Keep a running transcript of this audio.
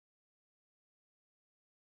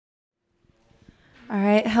All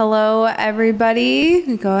right, hello everybody.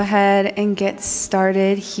 We go ahead and get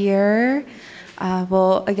started here.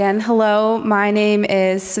 Well, again, hello. My name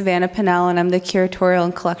is Savannah Pinnell, and I'm the Curatorial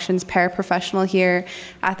and Collections Paraprofessional here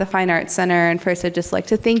at the Fine Arts Center. And first, I'd just like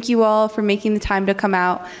to thank you all for making the time to come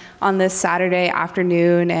out on this Saturday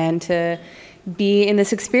afternoon and to be in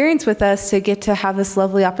this experience with us, to get to have this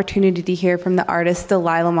lovely opportunity to hear from the artist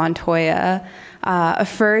Delilah Montoya.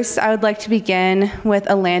 First, I would like to begin with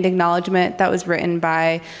a land acknowledgement that was written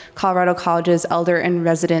by Colorado College's elder in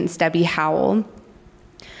residence, Debbie Howell.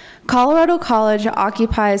 Colorado College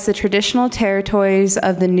occupies the traditional territories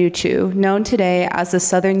of the Nuchu, known today as the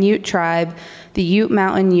Southern Ute Tribe, the Ute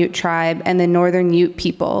Mountain Ute Tribe, and the Northern Ute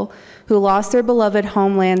people, who lost their beloved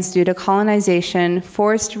homelands due to colonization,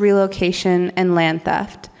 forced relocation, and land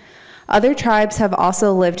theft. Other tribes have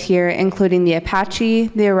also lived here, including the Apache,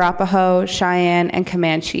 the Arapaho, Cheyenne, and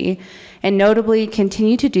Comanche, and notably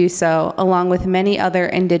continue to do so, along with many other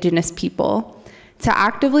indigenous people. To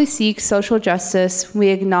actively seek social justice, we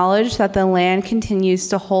acknowledge that the land continues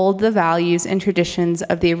to hold the values and traditions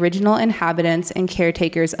of the original inhabitants and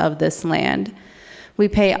caretakers of this land. We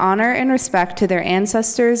pay honor and respect to their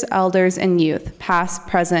ancestors, elders, and youth, past,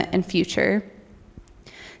 present, and future.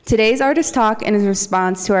 Today's artist talk is in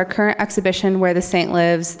response to our current exhibition, Where the Saint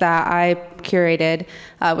Lives, that I curated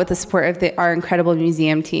with the support of our incredible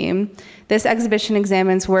museum team. This exhibition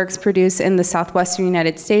examines works produced in the southwestern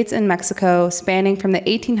United States and Mexico, spanning from the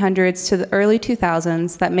 1800s to the early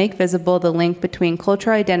 2000s, that make visible the link between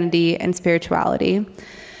cultural identity and spirituality.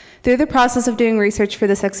 Through the process of doing research for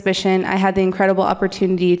this exhibition, I had the incredible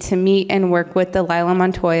opportunity to meet and work with Delilah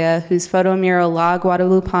Montoya, whose photo mural La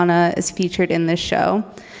Guadalupana is featured in this show.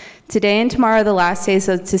 Today and tomorrow are the last days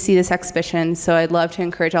to see this exhibition, so I'd love to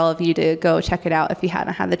encourage all of you to go check it out if you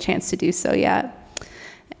hadn't had the chance to do so yet.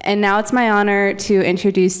 And now it's my honor to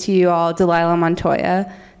introduce to you all Delilah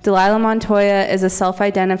Montoya. Delilah Montoya is a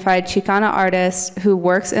self-identified Chicana artist who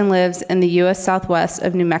works and lives in the U.S. Southwest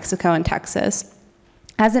of New Mexico and Texas.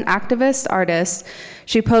 As an activist artist,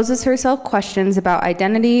 she poses herself questions about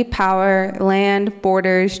identity, power, land,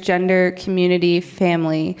 borders, gender, community,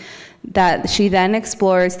 family, that she then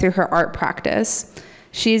explores through her art practice.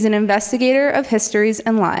 She's an investigator of histories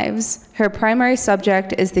and lives. Her primary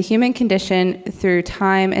subject is the human condition through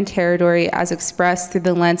time and territory as expressed through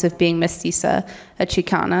the lens of being mestiza, a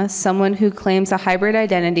Chicana, someone who claims a hybrid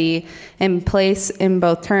identity and place in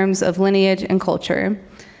both terms of lineage and culture.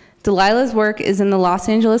 Delilah's work is in the Los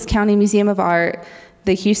Angeles County Museum of Art,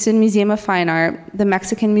 the Houston Museum of Fine Art, the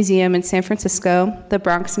Mexican Museum in San Francisco, the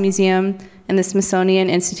Bronx Museum, and the Smithsonian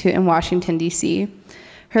Institute in Washington, D.C.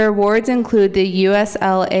 Her awards include the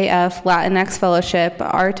USLAF Latinx Fellowship,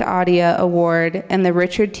 Artadia Award, and the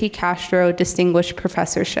Richard T. Castro Distinguished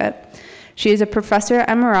Professorship. She is a professor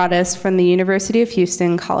emeritus from the University of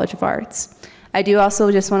Houston College of Arts. I do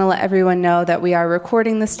also just want to let everyone know that we are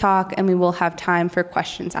recording this talk and we will have time for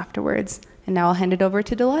questions afterwards. And now I'll hand it over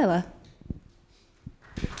to Delilah.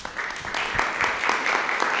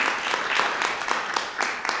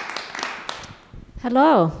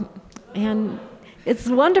 Hello, and it's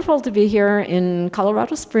wonderful to be here in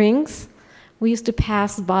Colorado Springs. We used to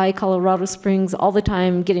pass by Colorado Springs all the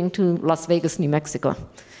time getting to Las Vegas, New Mexico.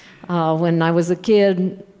 When I was a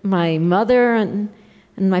kid, my mother and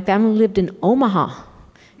my family lived in Omaha,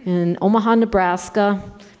 Nebraska.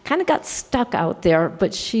 Kind of got stuck out there,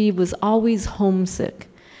 but she was always homesick.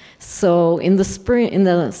 So in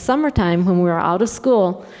the summertime when we were out of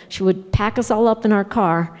school, she would pack us all up in our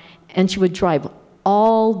car and she would drive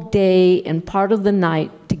all day and part of the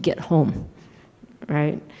night to get home,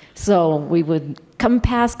 right? So we would come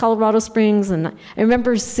past Colorado Springs, and I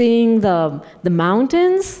remember seeing the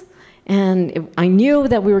mountains, and I knew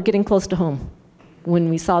that we were getting close to home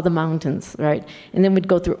when we saw the mountains, right? And then we'd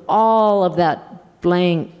go through all of that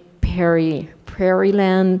blank prairie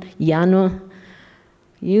land, llano.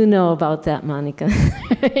 You know about that, Monica,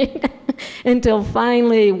 right? Until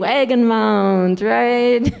finally Wagon Mount,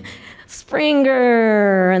 right?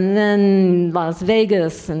 Springer, and then Las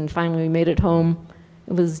Vegas, and finally we made it home.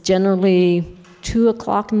 It was generally 2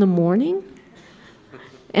 o'clock in the morning.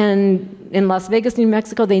 And in Las Vegas, New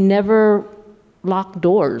Mexico, they never lock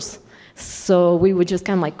doors. So we would just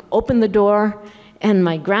kind of like open the door, and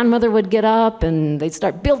my grandmother would get up, and they'd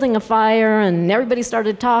start building a fire, and everybody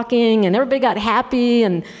started talking, and everybody got happy,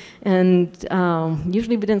 and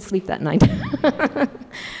usually we didn't sleep that night.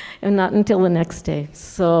 And not until the next day.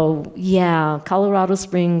 So yeah, Colorado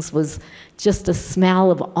Springs was just a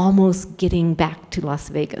smell of almost getting back to Las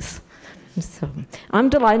Vegas. So I'm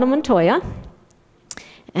Delilah Montoya,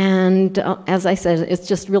 And as I said, it's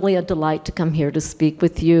just really a delight to come here to speak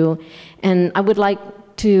with you. And I would like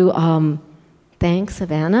to thank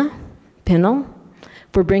Savannah Pinnell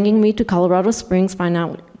for bringing me to Colorado Springs Fine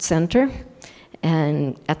Arts Center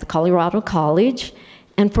and at the Colorado College,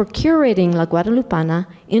 and for curating La Guadalupana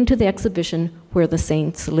into the exhibition Where the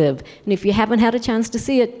Saints Live. And if you haven't had a chance to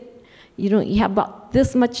see it, you have about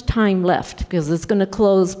this much time left because it's going to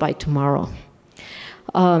close by tomorrow.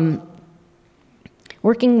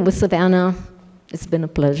 Working with Savannah, it's been a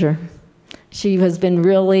pleasure. She has been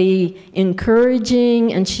really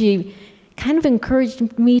encouraging, and she kind of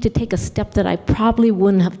encouraged me to take a step that I probably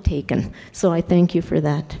wouldn't have taken. So I thank you for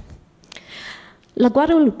that. La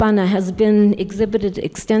Guadalupana has been exhibited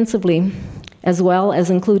extensively, as well as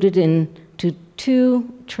included into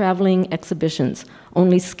 2 traveling exhibitions.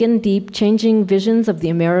 Only Skin Deep, Changing Visions of the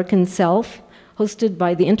American Self, hosted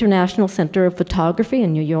by the International Center of Photography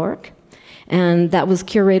in New York, and that was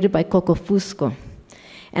curated by Coco Fusco.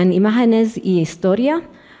 And Imágenes y Historia,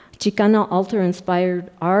 Chicana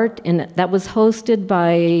altar-inspired art, and that was hosted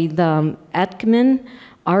by the Atkman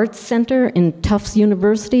Arts Center in Tufts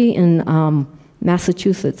University in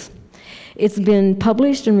Massachusetts. It's been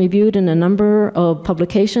published and reviewed in a number of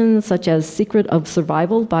publications, such as Secret of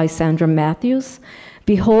Survival by Sandra Matthews,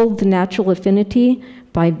 Behold the Natural Affinity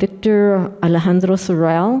by Victor Alejandro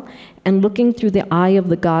Sorrell, and Looking Through the Eye of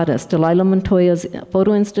the Goddess, Delilah Montoya's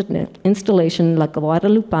photo installation La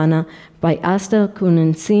Guadalupana by Asta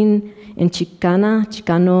Kunencin in Chicana,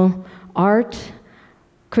 Chicano Art,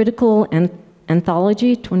 Critical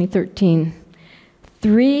Anthology, 2013.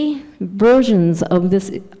 3 versions of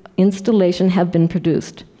this installation have been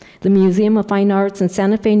produced. The Museum of Fine Arts in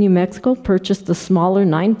Santa Fe, New Mexico purchased the smaller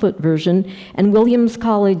 9-foot version, and Williams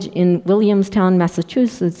College in Williamstown,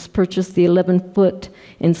 Massachusetts purchased the 11-foot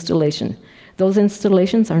installation. Those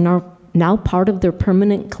installations are now part of their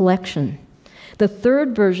permanent collection. The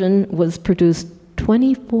 3rd version was produced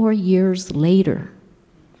 24 years later,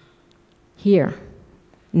 here,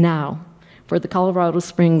 now, for the Colorado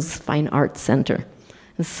Springs Fine Arts Center.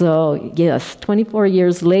 So yes, 24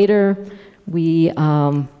 years later, we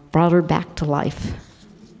brought her back to life.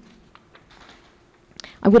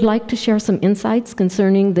 I would like to share some insights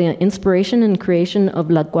concerning the inspiration and creation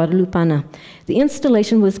of La Guadalupana. The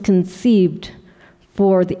installation was conceived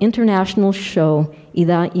for the international show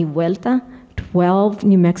Ida y Vuelta, 12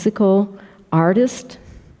 New Mexico artists.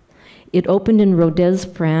 It opened in Rodez,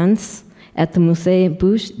 France, at the Musée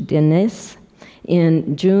Bouche d'Enez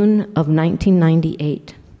in June of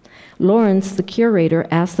 1998. Lawrence, the curator,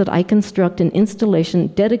 asked that I construct an installation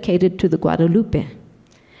dedicated to the Guadalupe.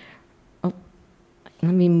 Oh,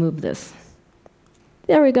 let me move this.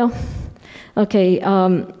 There we go. Okay,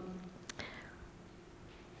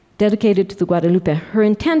 dedicated to the Guadalupe. Her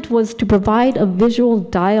intent was to provide a visual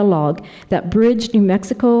dialogue that bridged New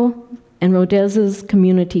Mexico and Rodez's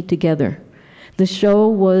community together. The show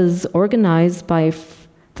was organized by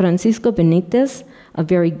Francisco Benitez, a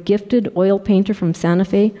very gifted oil painter from Santa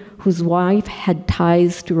Fe, whose wife had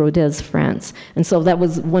ties to Rodez, France. And so that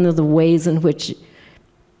was one of the ways in which,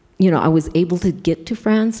 I was able to get to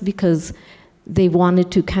France, because they wanted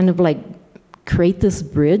to kind of like create this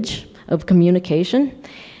bridge of communication.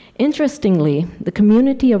 Interestingly, the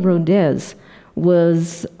community of Rodez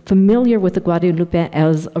was familiar with the Guadalupe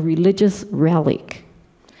as a religious relic.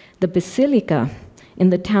 The basilica in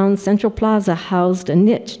the town's central plaza housed a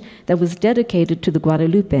niche that was dedicated to the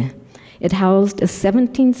Guadalupe. It housed a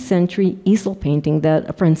 17th century easel painting that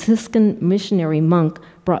a Franciscan missionary monk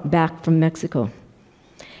brought back from Mexico.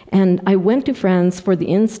 And I went to France for the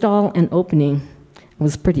install and opening. I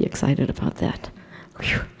was pretty excited about that.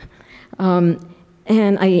 And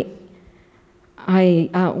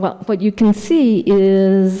well, what you can see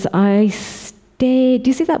is I stayed, do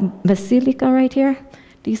you see that basilica right here?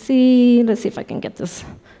 Do you see, let's see if I can get this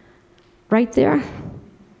right there.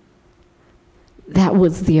 That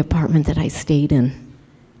was the apartment that I stayed in,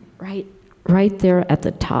 right there at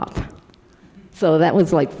the top. So that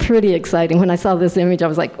was like pretty exciting. When I saw this image, I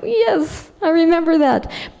was like, yes, I remember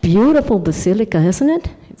that. Beautiful basilica, isn't it?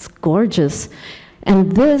 It's gorgeous.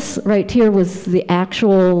 And this right here was the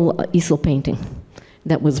actual easel painting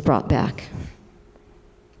that was brought back.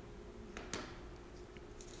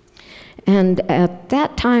 And at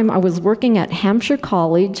that time, I was working at Hampshire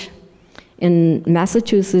College in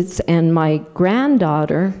Massachusetts, and my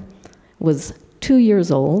granddaughter was 2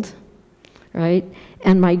 years old, right?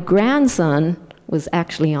 And my grandson was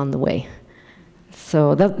actually on the way.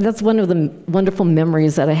 So that's one of the wonderful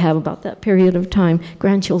memories that I have about that period of time.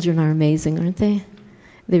 Grandchildren are amazing, aren't they?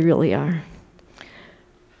 They really are.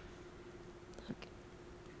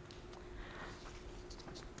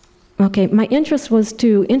 Okay, my interest was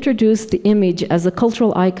to introduce the image as a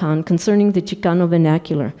cultural icon concerning the Chicano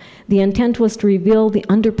vernacular. The intent was to reveal the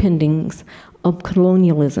underpinnings of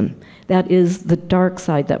colonialism. That is the dark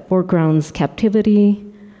side that foregrounds captivity,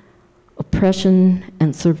 oppression,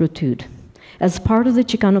 and servitude. As part of the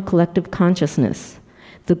Chicano collective consciousness,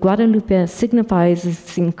 the Guadalupe signifies a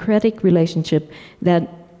syncretic relationship that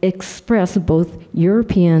expresses both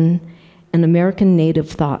European and American native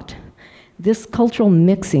thought. This cultural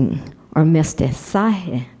mixing, or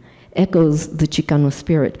mestizaje, echoes the Chicano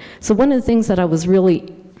spirit. So one of the things that I was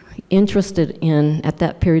really interested in at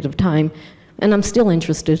that period of time, and I'm still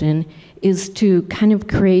interested in, is to kind of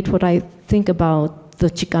create what I think about the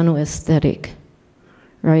Chicano aesthetic,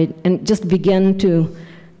 right? And just begin to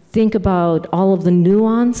think about all of the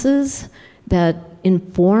nuances that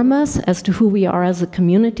inform us as to who we are as a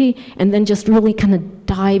community, and then just really kind of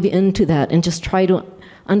dive into that and just try to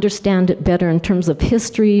understand it better in terms of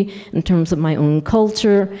history, in terms of my own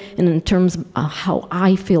culture, and in terms of how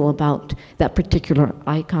I feel about that particular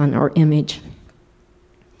icon or image.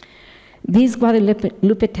 These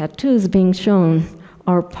Guadalupe tattoos being shown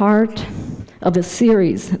are part of a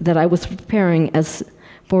series that I was preparing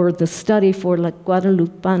for the study for La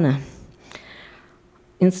Guadalupana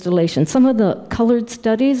installation. Some of the colored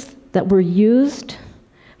studies that were used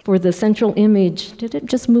for the central image, did it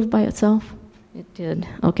just move by itself? It did.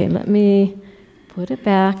 Okay, let me put it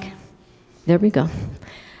back. There we go.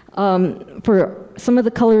 For some of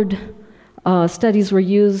the colored studies were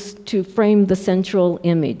used to frame the central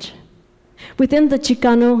image. Within the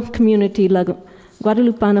Chicano community, La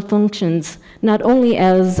Guadalupana functions not only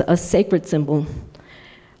as a sacred symbol,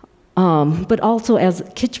 but also as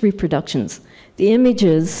kitsch reproductions. The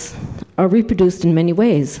images are reproduced in many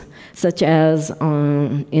ways, such as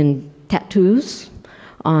in tattoos,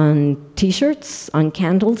 on t-shirts, on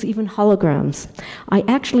candles, even holograms. I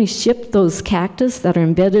actually shipped those cactus that are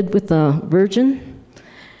embedded with the Virgin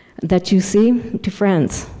that you see to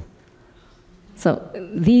France. So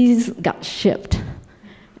these got shipped.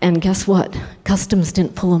 And guess what? Customs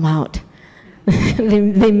didn't pull them out.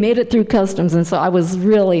 They made it through customs, and so I was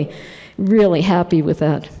really, really happy with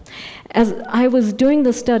that. As I was doing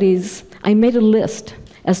the studies, I made a list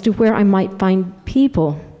as to where I might find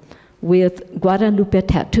people with Guadalupe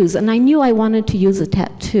tattoos, and I knew I wanted to use a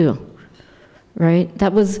tattoo, right?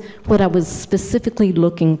 That was what I was specifically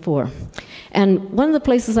looking for. And one of the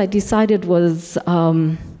places I decided was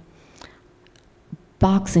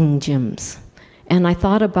boxing gyms. And I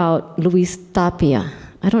thought about Luis Tapia.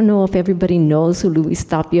 I don't know if everybody knows who Luis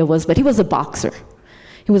Tapia was, but he was a boxer.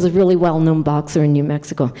 He was a really well-known boxer in New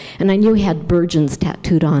Mexico. And I knew he had virgins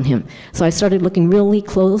tattooed on him. So I started looking really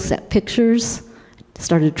close at pictures,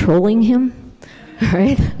 started trolling him,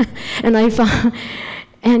 right? And I found,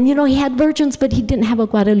 and you know, he had virgins, but he didn't have a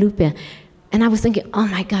Guadalupe. And I was thinking, oh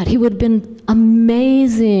my God, he would have been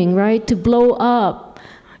amazing, right, to blow up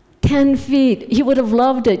 10 feet. He would have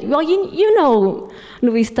loved it. Well, you know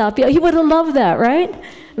Luis Tapia, he would have loved that, right?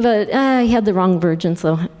 But he had the wrong virgin,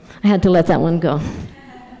 so I had to let that one go.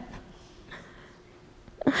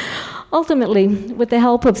 Ultimately, with the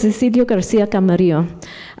help of Cecilio Garcia Camarillo,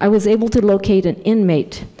 I was able to locate an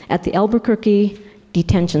inmate at the Albuquerque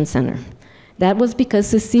Detention Center. That was because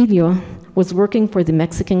Cecilio was working for the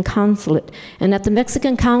Mexican consulate. And at the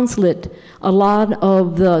Mexican consulate, a lot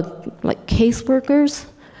of the caseworkers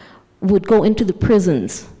would go into the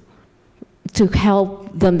prisons to help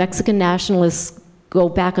the Mexican nationalists go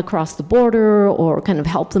back across the border or kind of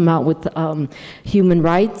help them out with human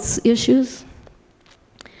rights issues.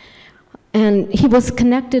 And he was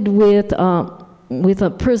connected with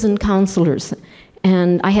prison counselors.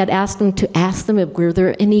 And I had asked him to ask them if were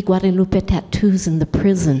there any Guadalupe tattoos in the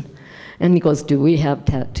prison. And he goes, do we have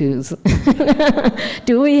tattoos?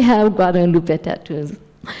 Do we have Guadalupe tattoos?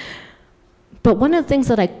 But one of the things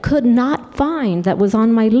that I could not find that was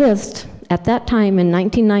on my list at that time in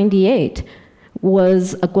 1998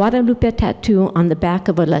 was a Guadalupe tattoo on the back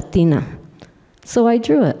of a Latina. So I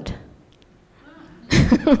drew it.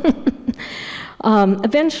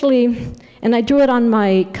 Eventually, and I drew it on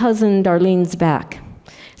my cousin Darlene's back.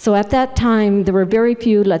 So at that time, there were very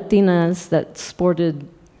few Latinas that sported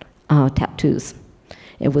tattoos.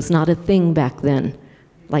 It was not a thing back then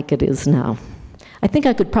like it is now. I think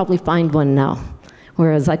I could probably find one now,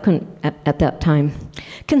 whereas I couldn't at that time.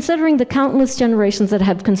 Considering the countless generations that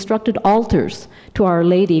have constructed altars to Our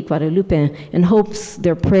Lady Guadalupe in hopes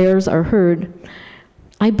their prayers are heard,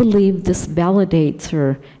 I believe this validates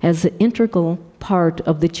her as an integral part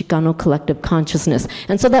of the Chicano collective consciousness.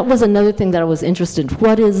 And so that was another thing that I was interested in.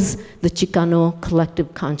 What is the Chicano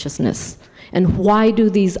collective consciousness? And why do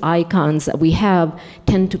these icons that we have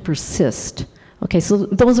tend to persist? Okay, so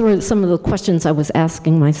those were some of the questions I was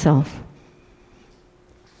asking myself.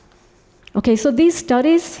 Okay, so these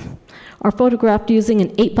studies are photographed using an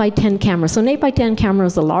 8x10 camera. So an 8x10 camera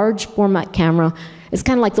is a large format camera. It's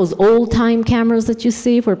kind of like those old-time cameras that you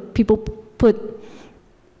see where people put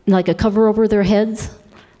like a cover over their heads,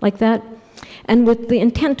 like that. And with the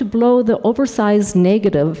intent to blow the oversized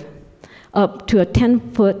negative up to a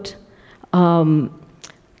 10-foot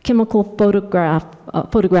chemical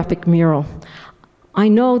photographic mural. I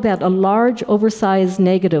know that a large oversized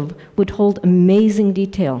negative would hold amazing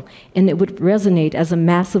detail, and it would resonate as a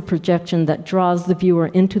massive projection that draws the viewer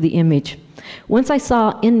into the image. Once I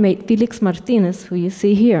saw inmate Felix Martinez, who you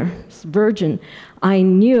see here, virgin, I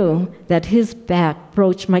knew that his back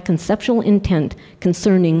broached my conceptual intent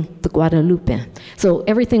concerning the Guadalupe. So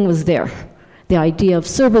everything was there. The idea of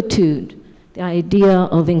servitude, the idea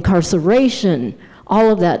of incarceration,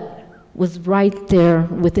 all of that was right there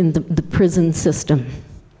within the prison system.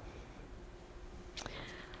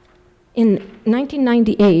 In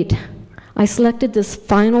 1998, I selected this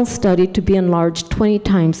final study to be enlarged 20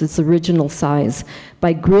 times its original size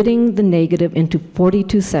by gridding the negative into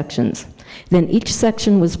 42 sections. Then each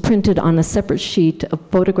section was printed on a separate sheet of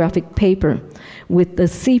photographic paper with the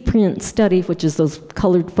C-print study, which is those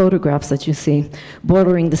colored photographs that you see,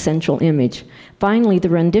 bordering the central image. Finally, the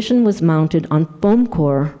rendition was mounted on foam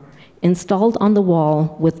core, installed on the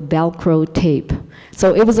wall with Velcro tape.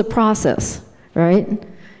 So it was a process, right?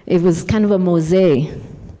 It was kind of a mosaic.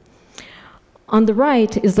 On the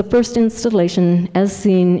right is the first installation as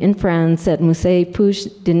seen in France at Musée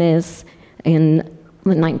Puig d'Inès in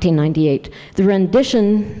 1998. The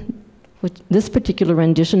rendition, this particular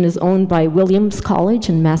rendition, is owned by Williams College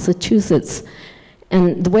in Massachusetts.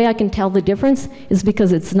 And the way I can tell the difference is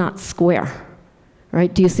because it's not square.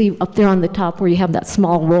 Right, do you see up there on the top where you have that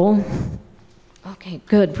small roll? Okay,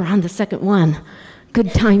 good, we're on the second one.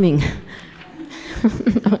 Good timing.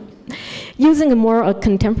 Using a more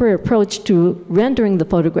contemporary approach to rendering the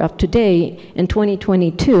photograph today, in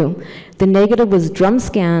 2022, the negative was drum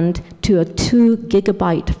scanned to a 2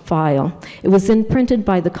 gigabyte file. It was then printed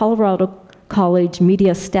by the Colorado College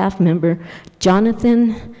media staff member,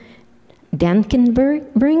 Jonathan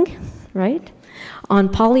Dankenbring, right? On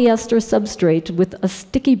polyester substrate with a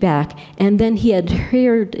sticky back, and then he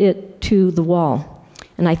adhered it to the wall.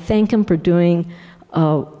 And I thank him for doing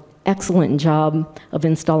an excellent job of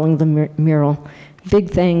installing the mural. Big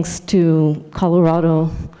thanks to Colorado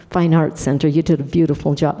Fine Arts Center. You did a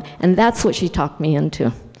beautiful job. And that's what she talked me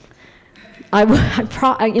into. I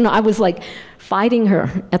was like fighting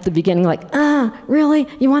her at the beginning, like, really?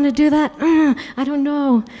 You want to do that? I don't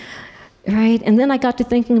know. Right? And then I got to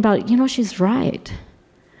thinking about, she's right.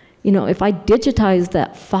 If I digitize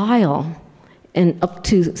that file and up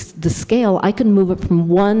to the scale, I can move it from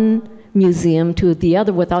one museum to the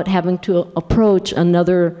other without having to approach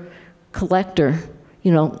another collector,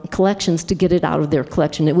 collections to get it out of their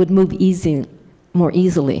collection. It would move more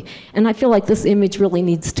easily. And I feel like this image really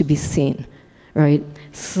needs to be seen, right?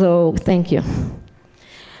 So thank you.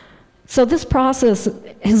 So this process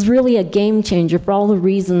is really a game changer for all the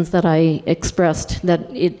reasons that I expressed, that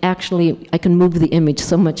I can move the image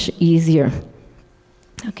so much easier.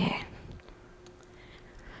 Okay.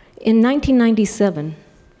 In 1997,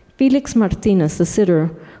 Felix Martinez, the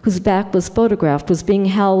sitter whose back was photographed, was being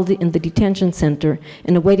held in the detention center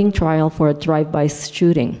and awaiting trial for a drive-by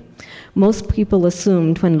shooting. Most people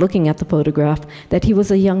assumed when looking at the photograph that he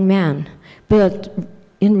was a young man, but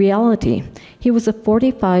in reality, he was a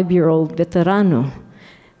 45-year-old veterano,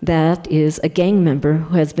 that is, a gang member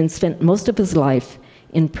who has been spent most of his life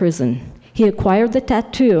in prison. He acquired the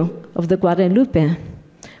tattoo of the Guadalupe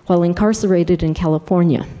while incarcerated in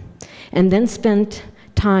California, and then spent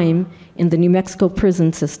time in the New Mexico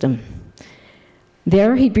prison system.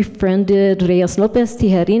 There he befriended Reyes Lopez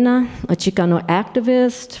Tijerina, a Chicano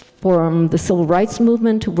activist from the civil rights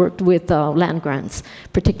movement who worked with land grants,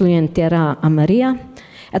 particularly in Tierra Amarilla.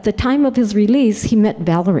 At the time of his release, he met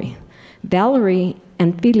Valerie. Valerie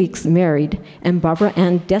and Felix married, and Barbara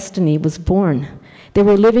Ann Destiny was born. They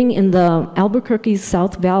were living in the Albuquerque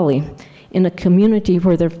South Valley, in a community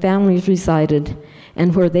where their families resided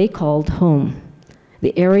and where they called home.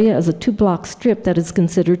 The area is a 2-block strip that is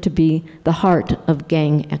considered to be the heart of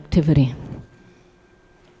gang activity.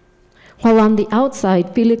 While on the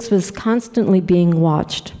outside, Felix was constantly being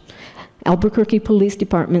watched. Albuquerque Police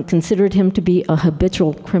Department considered him to be a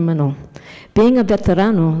habitual criminal. Being a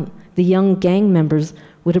veterano, the young gang members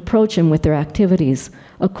would approach him with their activities.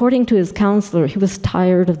 According to his counselor, he was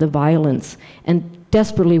tired of the violence and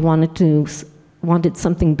desperately wanted to wanted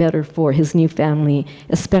something better for his new family,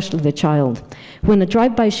 especially the child. When a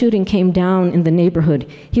drive-by shooting came down in the neighborhood,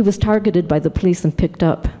 he was targeted by the police and picked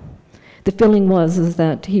up. The feeling was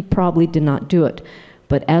that he probably did not do it,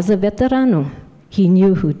 but as a veterano, he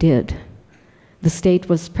knew who did. The state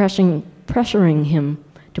was pressuring him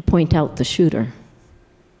to point out the shooter.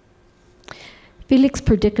 Felix's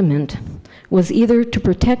predicament was either to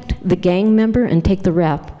protect the gang member and take the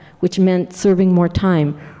rap, which meant serving more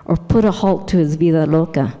time, or put a halt to his vida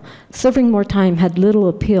loca. Serving more time had little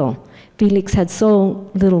appeal. Felix had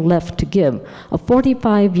so little left to give. A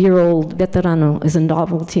 45-year-old veterano is a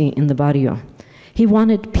novelty in the barrio. He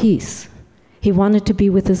wanted peace. He wanted to be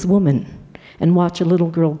with his woman and watch a little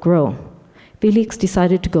girl grow. Felix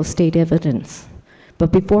decided to go state evidence.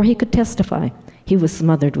 But before he could testify, he was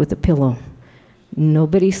smothered with a pillow.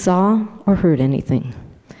 Nobody saw or heard anything.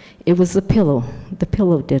 It was the pillow. The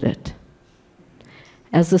pillow did it.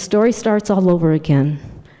 As the story starts all over again,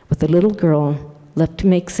 with a little girl left to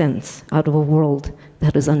make sense out of a world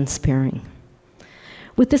that is unsparing.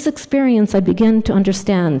 With this experience, I began to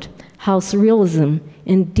understand how surrealism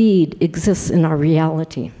indeed exists in our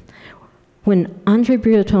reality. When Andre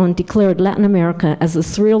Breton declared Latin America as a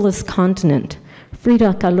surrealist continent,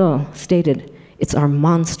 Frida Kahlo stated, "It's our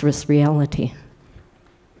monstrous reality."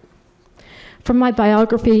 From my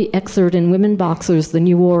biography excerpt in Women Boxers, The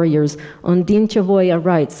New Warriors, Ondine Chavoya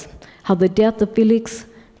writes how the death of Felix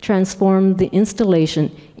transformed the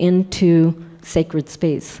installation into sacred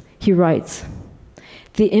space. He writes,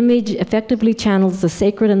 "The image effectively channels the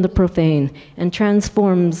sacred and the profane and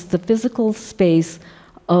transforms the physical space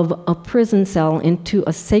of a prison cell into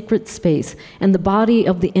a sacred space and the body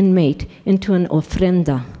of the inmate into an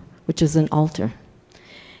ofrenda, which is an altar.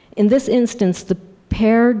 In this instance, the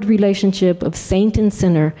paired relationship of saint and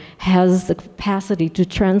sinner has the capacity to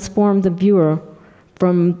transform the viewer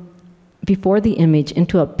from before the image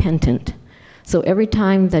into a penitent. So every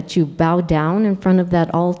time that you bow down in front of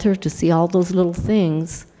that altar to see all those little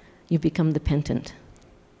things, you become the penitent."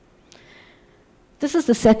 This is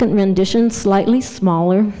the second rendition, slightly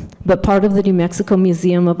smaller, but part of the New Mexico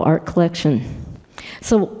Museum of Art collection.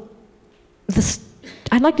 So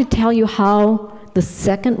I'd like to tell you how the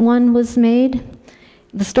second one was made.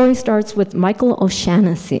 The story starts with Michael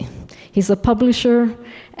O'Shaughnessy. He's a publisher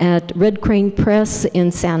at Red Crane Press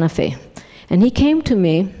in Santa Fe. And he came to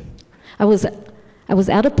me. I was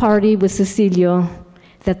at a party with Cecilio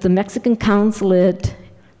that the Mexican consulate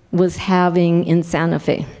was having in Santa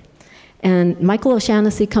Fe. And Michael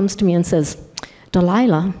O'Shaughnessy comes to me and says,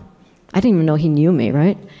 "Delilah," I didn't even know he knew me,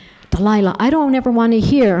 right? "Delilah, I don't ever want to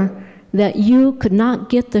hear that you could not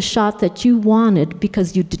get the shot that you wanted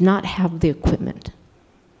because you did not have the equipment."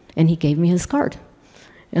 And he gave me his card.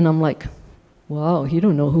 And I'm like, wow, you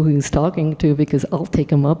don't know who he's talking to because I'll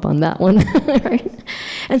take him up on that one, right?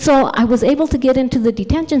 And so I was able to get into the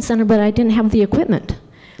detention center, but I didn't have the equipment.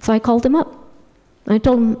 So I called him up. I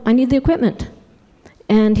told him, "I need the equipment."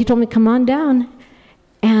 And he told me, "Come on down."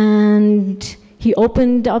 And he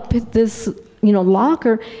opened up this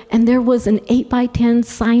locker, and there was an 8x10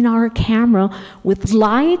 Sinar camera with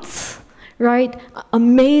lights, right?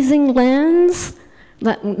 Amazing lens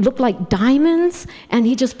that looked like diamonds, and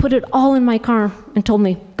he just put it all in my car and told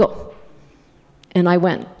me, "Go." And I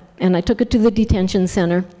went, and I took it to the detention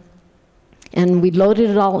center, and we loaded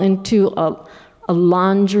it all into a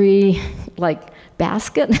laundry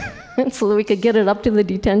basket so that we could get it up to the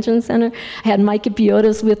detention center. I had Mikey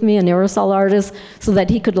Piotas with me, an aerosol artist, so that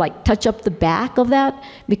he could touch up the back of that,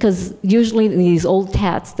 because usually these old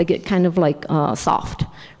tats, they get kind of soft,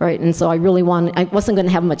 right? And so I wasn't gonna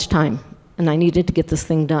have much time, and I needed to get this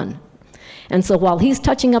thing done. And so while he's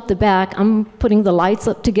touching up the back, I'm putting the lights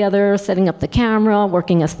up together, setting up the camera,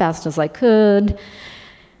 working as fast as I could.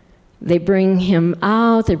 They bring him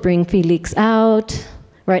out, they bring Felix out,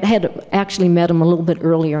 right? I had actually met him a little bit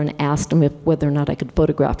earlier and asked him whether or not I could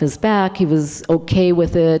photograph his back. He was okay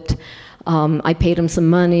with it. I paid him some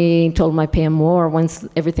money, told him I'd pay him more once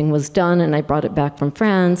everything was done, and I brought it back from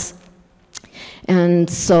France. And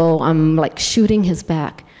so I'm shooting his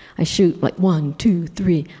back. I shoot 1, 2,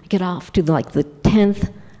 3. I get off to the 10th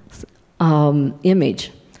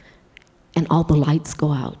image, and all the lights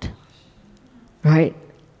go out, right?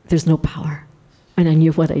 There's no power. And I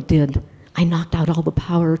knew what I did. I knocked out all the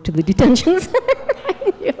power to the detention center.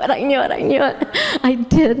 I knew it. I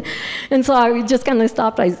did. And so I just kind of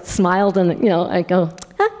stopped. I smiled, and I go,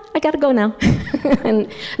 I gotta go now. and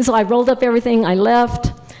so I rolled up everything. I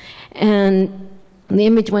left, and the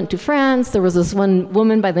image went to France. There was this one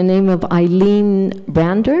woman by the name of Eileen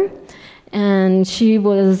Brander, And she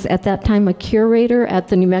was, at that time, a curator at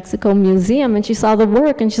the New Mexico Museum, and she saw the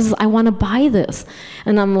work, and she says, I want to buy this.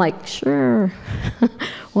 And I'm like, sure,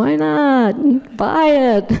 why not? Buy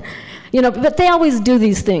it. You know, but they always do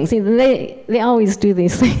these things. They always do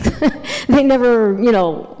these things. They never, you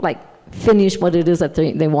know, like, finish what it is that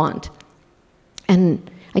they want. And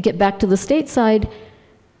I get back to the stateside,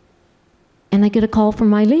 and I get a call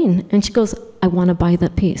from Eileen, and she goes, I want to buy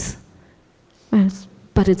that piece.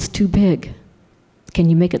 But it's too big. Can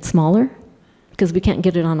you make it smaller? Because we can't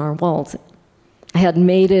get it on our walls. I had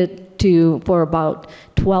made it for about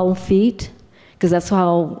 12 feet, because that's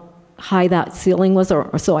how high that ceiling was,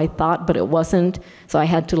 or so I thought, but it wasn't. So I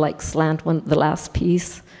had to like slant the last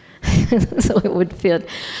piece so it would fit.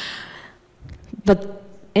 But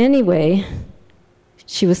anyway,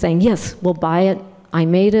 she was saying, yes, we'll buy it. I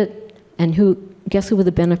made it. And guess who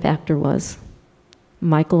the benefactor was?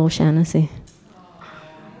 Michael O'Shaughnessy.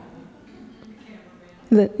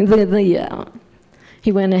 Yeah.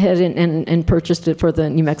 He went ahead and purchased it for the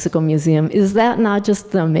New Mexico Museum. Is that not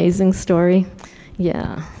just the amazing story?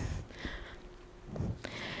 Yeah.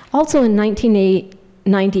 Also in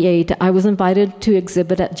 1998, I was invited to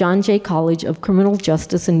exhibit at John Jay College of Criminal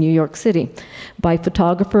Justice in New York City by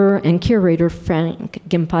photographer and curator Frank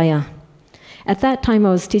Gimpaya. At that time,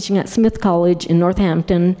 I was teaching at Smith College in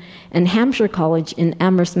Northampton and Hampshire College in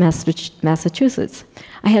Amherst, Massachusetts.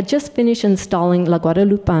 I had just finished installing La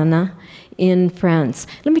Guadalupana in France.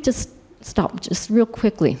 Let me just stop just real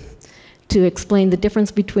quickly to explain the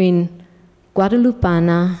difference between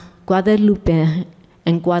Guadalupana, Guadalupe,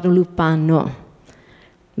 and Guadalupano.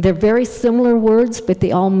 They're very similar words, but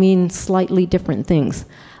they all mean slightly different things.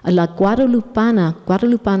 La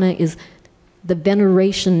Guadalupana is the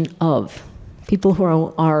veneration of. People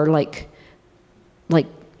who are like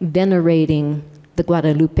venerating the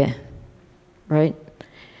Guadalupe, right?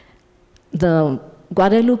 The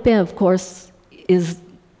Guadalupe, of course, is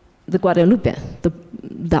the Guadalupe,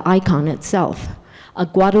 the icon itself. A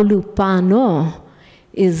Guadalupano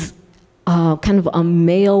is kind of a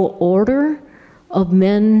male order of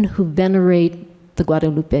men who venerate the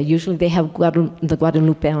Guadalupe. Usually they have the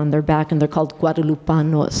Guadalupe on their back, and they're called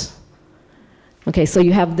Guadalupanos. Okay, so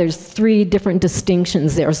there's three different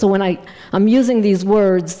distinctions there. So when I'm using these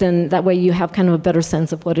words, then that way you have kind of a better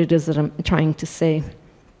sense of what it is that I'm trying to say.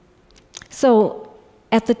 So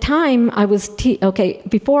at the time I was,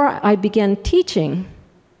 before I began teaching,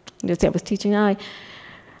 I was teaching, I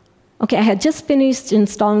had just finished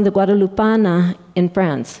installing the Guadalupana in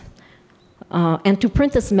France. And to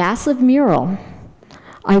print this massive mural,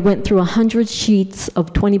 I went through 100 sheets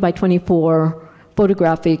of 20 by 24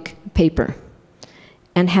 photographic paper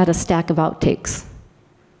and had a stack of outtakes,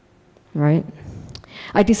 right?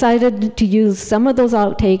 I decided to use some of those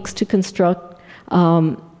outtakes to construct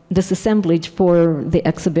this assemblage for the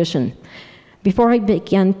exhibition. Before I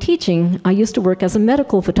began teaching, I used to work as a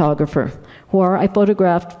medical photographer, where I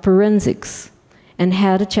photographed forensics and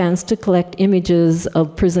had a chance to collect images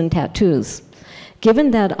of prison tattoos.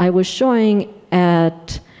 Given that I was showing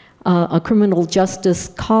at a criminal justice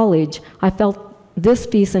college, I felt this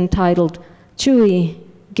piece entitled Chewy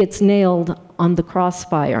Gets Nailed on the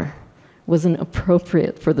Crossfire wasn't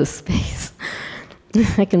appropriate for this space.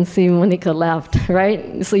 I can see Monica laughed,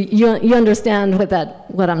 right? So you understand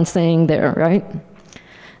what I'm saying there, right?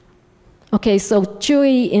 Okay, so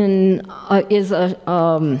Chewy is a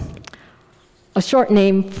short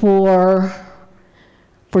name for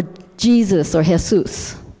Jesus or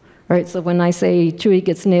Jesus, right? So when I say Chewy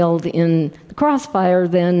gets nailed in the crossfire,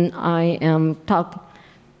 then I am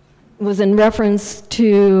was in reference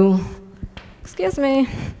to, excuse me,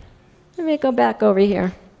 let me go back over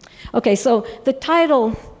here. Okay, so the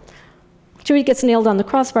title, Chewy Gets Nailed on the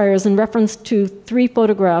Crossfire, is in reference to 3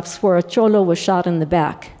 photographs where a cholo was shot in the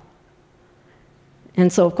back.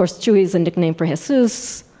 And so, of course, Chewy is a nickname for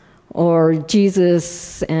Jesus or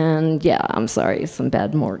Jesus, and yeah, I'm sorry, some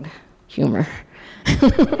bad morgue humor.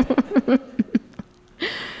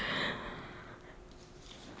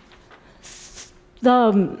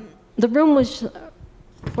 The room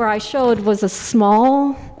where I showed was a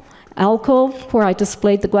small alcove where I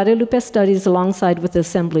displayed the Guadalupe studies alongside with the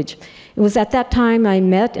assemblage. It was at that time I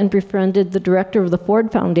met and befriended the director of the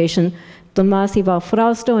Ford Foundation, Tomás Ival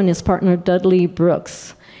Frausto, and his partner Dudley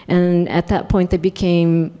Brooks. And at that point they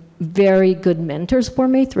became very good mentors for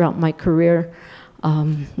me throughout my career.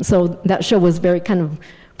 So that show was very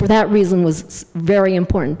for that reason, was very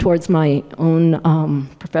important towards my own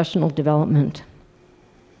professional development.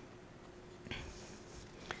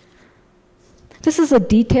 This is a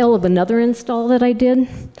detail of another install that I did,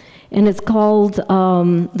 and it's called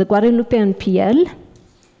the Guadalupe en Piel.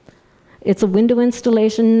 It's a window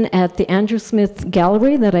installation at the Andrew Smith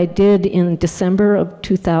Gallery that I did in December of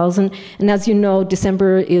 2000. And as you know,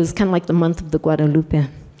 December is kind of like the month of the Guadalupe.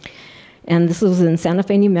 And this was in Santa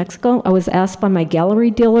Fe, New Mexico. I was asked by my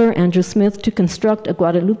gallery dealer, Andrew Smith, to construct a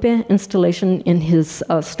Guadalupe installation in his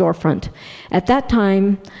storefront. At that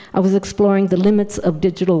time, I was exploring the limits of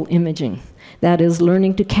digital imaging. That is,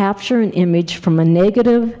 learning to capture an image from a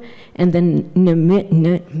negative and then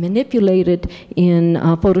manipulate it in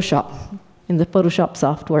Photoshop, in the Photoshop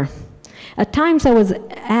software. At times I was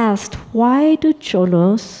asked, why do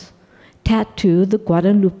cholos tattoo the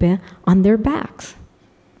Guadalupe on their backs?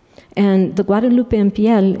 And the Guadalupe en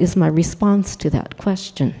piel is my response to that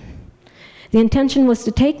question. The intention was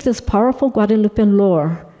to take this powerful Guadalupe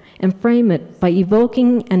lore and frame it by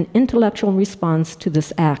evoking an intellectual response to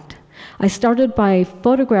this act. I started by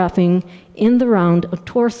photographing in the round a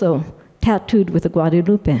torso tattooed with a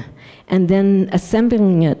Guadalupe, and then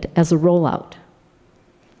assembling it as a rollout.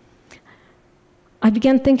 I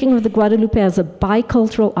began thinking of the Guadalupe as a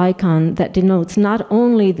bicultural icon that denotes not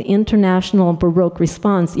only the international Baroque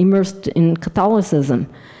response immersed in Catholicism,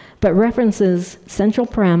 but references central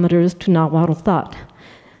parameters to Nahuatl thought.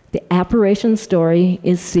 The apparition story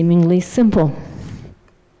is seemingly simple.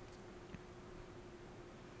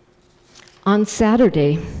 On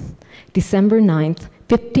Saturday, December 9th,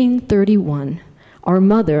 1531, our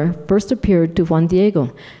mother first appeared to Juan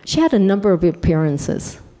Diego. She had a number of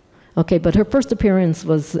appearances, okay, but her first appearance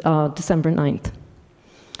was December 9th.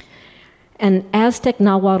 An Aztec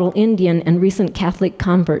Nahuatl Indian and recent Catholic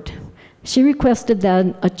convert, she requested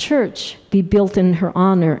that a church be built in her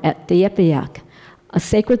honor at Tepeyac, a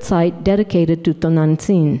sacred site dedicated to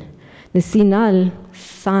Tonantzin. The sinal,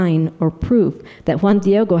 sign or proof that Juan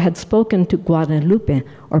Diego had spoken to Guadalupe,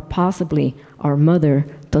 or possibly our mother,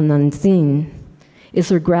 Tonantzin, is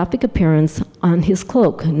her graphic appearance on his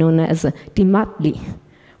cloak, known as a timatli,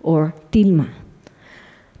 or tilma.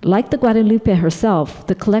 Like the Guadalupe herself,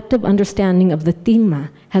 the collective understanding of the tilma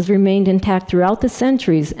has remained intact throughout the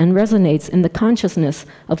centuries and resonates in the consciousness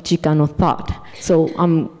of Chicano thought. So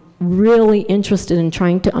I'm really interested in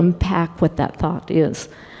trying to unpack what that thought is.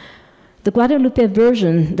 The Guadalupe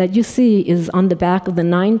version that you see is on the back of the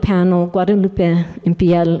 9-panel Guadalupe en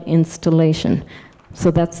piel installation.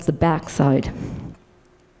 So that's the back side.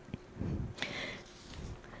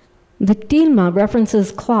 The tilma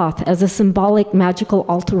references cloth as a symbolic magical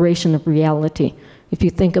alteration of reality, if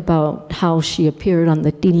you think about how she appeared on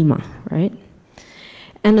the tilma, right?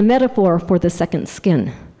 And a metaphor for the second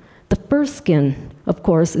skin. The first skin, of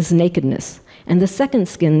course, is nakedness, and the second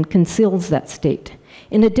skin conceals that state.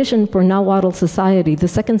 In addition, for Nahuatl society, the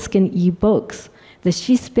second skin evokes the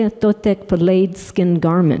Xispetotec filleted skin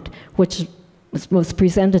garment, which was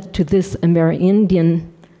presented to this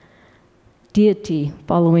Amerindian deity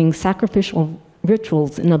following sacrificial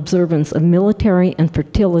rituals in observance of military and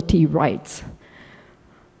fertility rites.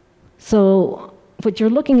 So what you're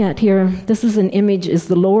looking at here, this is an image, is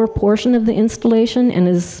the lower portion of the installation and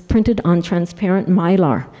is printed on transparent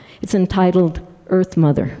mylar. It's entitled Earth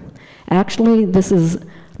Mother. Actually, this is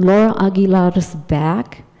Laura Aguilar's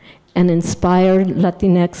back, an inspired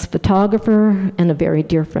Latinx photographer and a very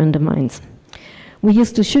dear friend of mine. We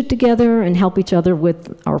used to shoot together and help each other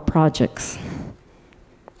with our projects.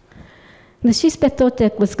 The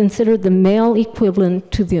Xispetotec was considered the male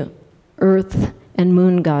equivalent to the earth and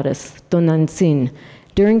moon goddess, Tonantzin.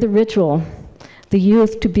 During the ritual, the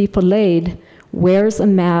youth to be filleted wears a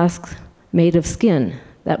mask made of skin.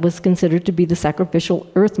 That was considered to be the sacrificial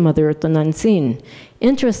earth mother, Tonantzin.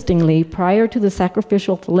 Interestingly, prior to the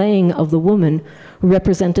sacrificial filleting of the woman who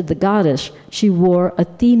represented the goddess, she wore a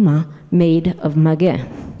tilma made of maguey.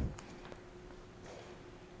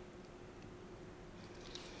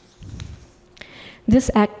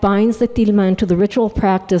 This act binds the tilma into the ritual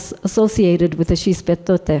practice associated with the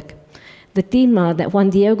Xispetotec. The tilma that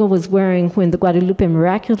Juan Diego was wearing when the Guadalupe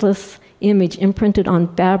miraculous image imprinted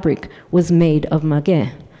on fabric was made of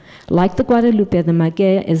maguey. Like the Guadalupe, the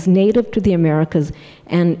maguey is native to the Americas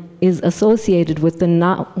and is associated with the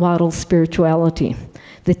Nahuatl spirituality.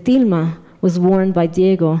 The tilma was worn by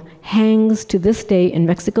Diego, hangs to this day in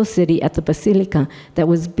Mexico City at the Basilica that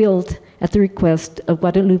was built at the request of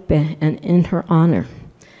Guadalupe and in her honor.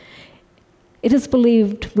 It is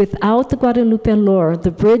believed without the Guadalupe lore,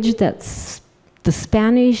 the bridge that the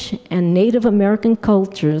Spanish and Native American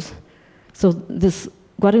cultures, so this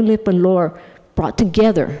Guadalupe lore brought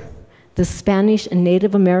together the Spanish and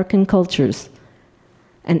Native American cultures,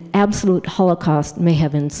 an absolute Holocaust may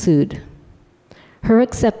have ensued. Her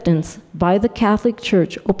acceptance by the Catholic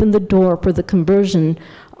Church opened the door for the conversion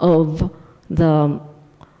of the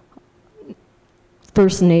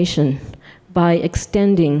First Nation by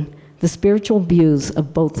extending the spiritual views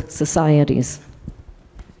of both societies.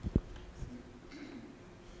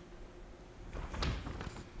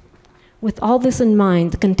 With all this in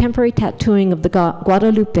mind, the contemporary tattooing of the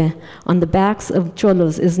Guadalupe on the backs of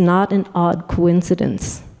cholos is not an odd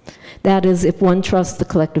coincidence. That is, if one trusts the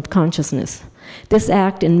collective consciousness. This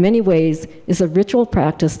act, in many ways, is a ritual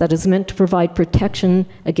practice that is meant to provide protection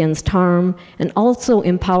against harm and also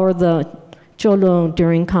empower the cholo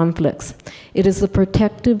during conflicts. It is a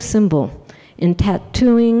protective symbol. In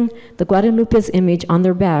tattooing the Guadalupe's image on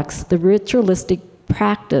their backs, the ritualistic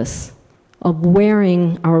practice of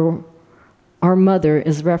wearing our mother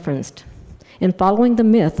is referenced. In following the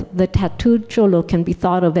myth, the tattooed cholo can be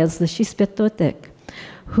thought of as the Xispetotec,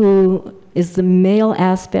 who is the male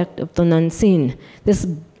aspect of Tonantzin. This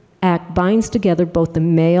act binds together both the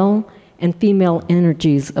male and female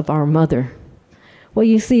energies of our mother. What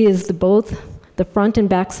you see is both the front and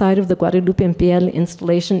back side of the Guadalupe en Piel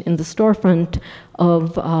installation in the storefront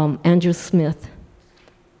of Andrew Smith.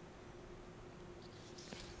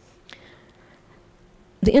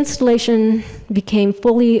 The installation became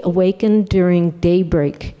fully awakened during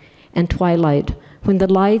daybreak and twilight, when the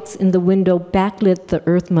lights in the window backlit the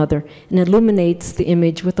Earth Mother and illuminates the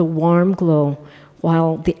image with a warm glow,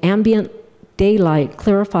 while the ambient daylight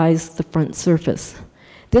clarifies the front surface.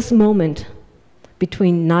 This moment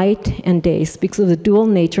between night and day speaks of the dual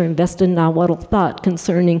nature invested in Nahuatl thought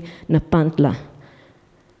concerning Nepantla,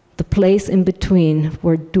 the place in between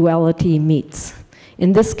where duality meets.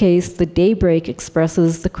 In this case, the daybreak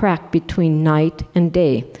expresses the crack between night and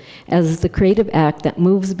day as the creative act that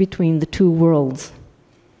moves between the two worlds.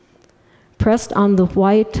 Pressed on the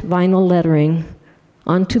white vinyl lettering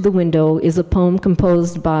onto the window is a poem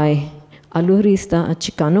composed by Alurista, a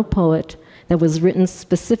Chicano poet, that was written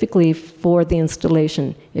specifically for the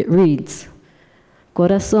installation. It reads,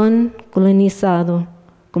 Corazón colonizado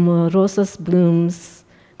como rosas blooms,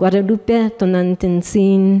 Guadalupe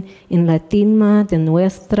Tonantzin en la tilma de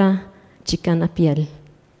nuestra Chicana piel.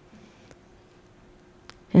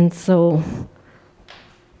 And so,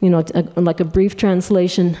 like a brief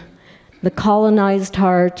translation, the colonized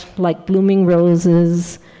heart, like blooming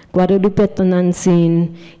roses, Guadalupe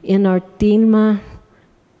Tonantzin, in our tilma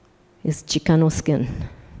is Chicano skin,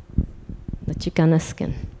 the Chicana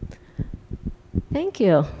skin. Thank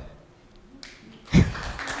you.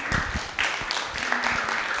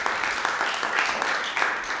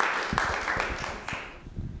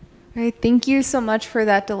 All right, thank you so much for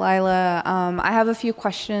that, Delilah. I have a few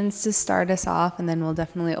questions to start us off, and then we'll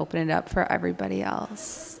definitely open it up for everybody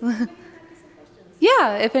else.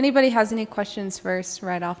 Yeah, if anybody has any questions first,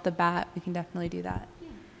 right off the bat, we can definitely do that.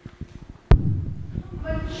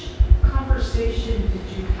 How much conversation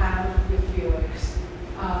did you have with Felix?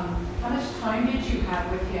 How much time did you have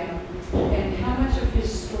with him? And how much of his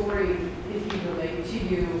story did he relate to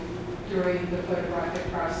you during the photographic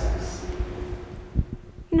process?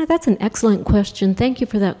 That's an excellent question. Thank you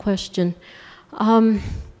for that question.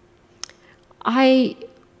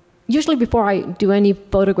 Usually before I do any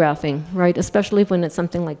photographing, right, especially when it's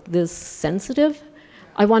something like this sensitive,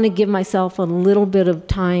 I want to give myself a little bit of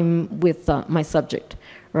time with my subject,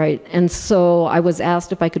 right? And so I was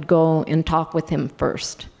asked if I could go and talk with him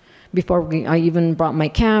first, before I even brought my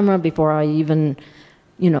camera, before I even,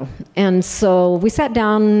 And so we sat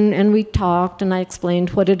down and we talked, and I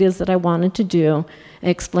explained what it is that I wanted to do. I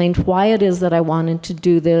explained why it is that I wanted to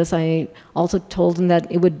do this. I also told him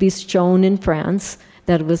that it would be shown in France,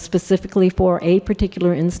 that it was specifically for a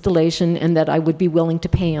particular installation, and that I would be willing to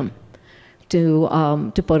pay him to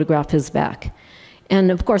photograph his back.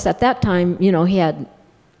 And of course, at that time,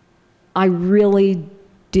 I really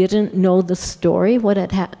didn't know the story,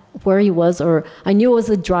 where he was, or I knew it was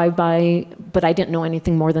a drive-by, but I didn't know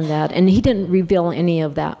anything more than that. And he didn't reveal any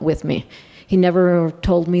of that with me. He never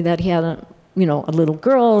told me that he had a little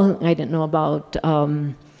girl. I didn't know about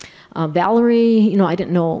Valerie. I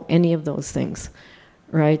didn't know any of those things,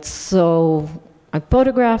 right? So I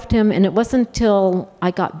photographed him, and it wasn't until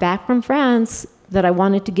I got back from France that I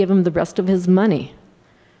wanted to give him the rest of his money,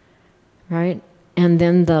 right? And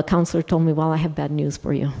then the counselor told me, well, I have bad news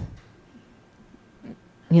for you.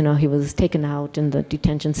 He was taken out in the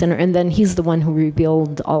detention center, and then he's the one who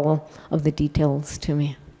revealed all of the details to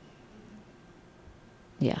me.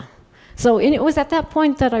 Yeah. So it was at that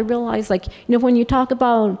point that I realized, when you talk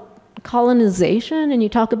about colonization and you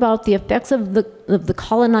talk about the effects of the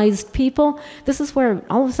colonized people, this is where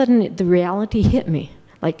all of a sudden the reality hit me.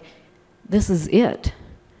 This is it.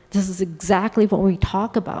 This is exactly what we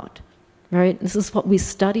talk about, right? This is what we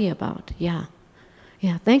study about. Yeah.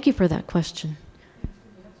 Yeah, thank you for that question.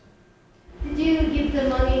 Did you give the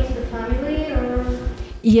money to the family,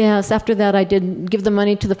 Yes, after that I did give the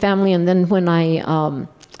money to the family, and then when I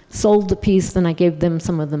sold the piece, then I gave them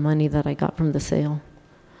some of the money that I got from the sale.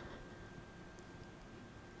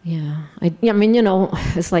 Yeah, I mean, you know,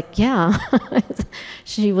 it's like, yeah,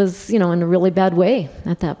 she was, you know, in a really bad way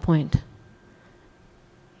at that point.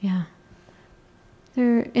 Yeah.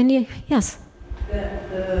 There any, yes?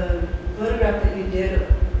 The photograph that you did,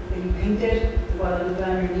 that you painted the Guadalupe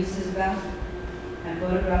on your niece's back and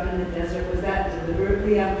photographed in the desert, was that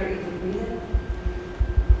deliberately after Iturbide?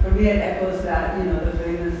 For me, it echoes that, you know, the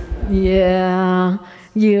famous... Yeah,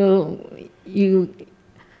 you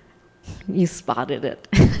spotted it.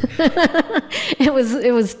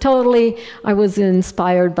 It was totally, I was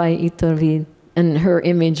inspired by Iturbide and her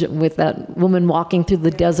image with that woman walking through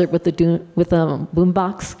the desert with a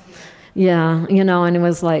boombox. Yeah, you know, and it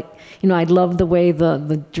was like, you know, I loved the way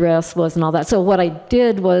the dress was and all that. So what I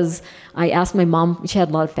did was I asked my mom, she had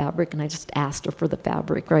a lot of fabric, and I just asked her for the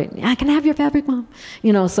fabric, right? Yeah, can I have your fabric, Mom?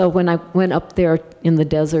 You know, so when I went up there in the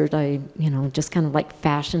desert, I, you know, just kind of like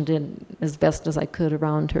fashioned it as best as I could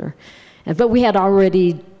around her. But we had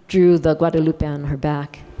already drew the Guadalupe on her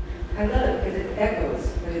back. I love it because it echoes,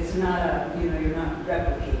 but it's not a, you know, you're not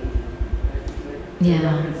replicating. Yeah. The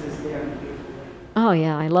references there in a beautiful way. Oh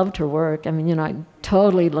yeah, I loved her work. I mean, you know, I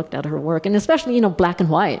totally looked at her work, and especially, you know, black and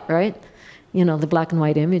white, right? You know, the black and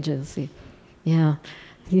white images. Yeah,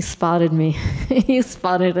 you spotted me. You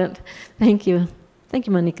spotted it. Thank you. Thank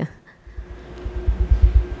you, Monica.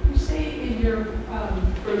 You say in your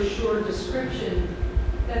brochure description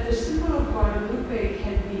that the symbol of Guadalupe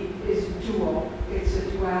is dual. It's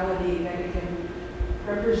a duality, that it can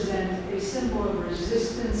represent a symbol of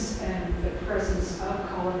resistance and the presence of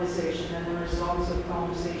colonization and the results of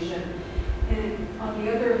colonization. And on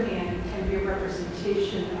the other hand, can be a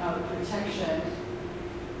representation of protection.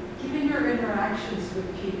 Given your interactions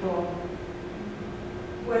with people,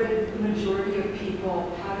 what did the majority of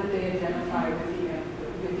people, how did they identify with the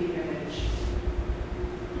image?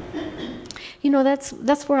 You know,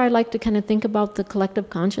 that's where I like to kind of think about the collective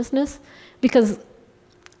consciousness, because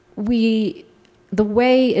the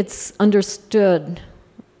way it's understood,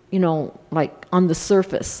 you know, like on the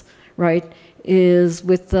surface, right, is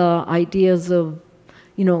with the ideas of,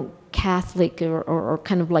 you know, Catholic or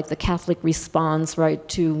kind of like the Catholic response, right,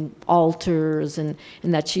 to altars, and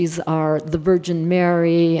that she's the Virgin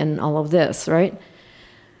Mary and all of this, right?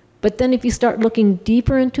 But then if you start looking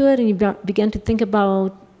deeper into it and you begin to think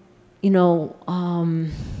about, you know,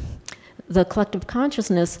 the collective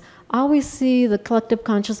consciousness, I always see the collective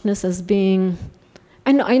consciousness as being,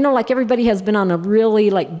 I know like everybody has been on a really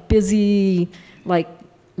like busy like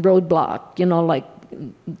roadblock, you know, like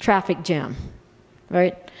traffic jam,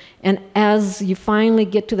 right? And as you finally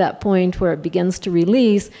get to that point where it begins to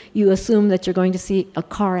release, you assume that you're going to see a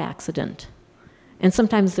car accident. And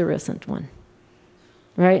sometimes there isn't one.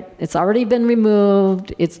 Right? It's already been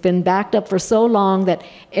removed. It's been backed up for so long that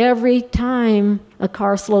every time a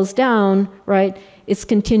car slows down, right, it's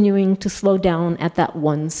continuing to slow down at that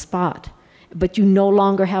one spot. But you no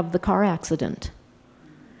longer have the car accident.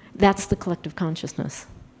 That's the collective consciousness.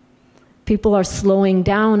 People are slowing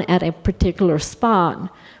down at a particular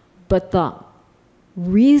spot, but the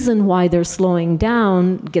reason why they're slowing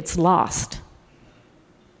down gets lost.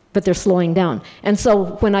 But they're slowing down. And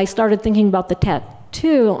so when I started thinking about the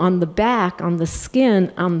tattoo on the back, on the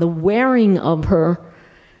skin, on the wearing of her,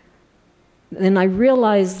 then I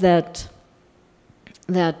realized that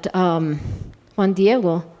Juan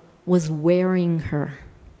Diego was wearing her,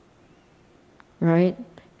 right?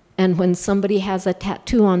 And when somebody has a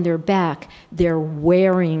tattoo on their back, they're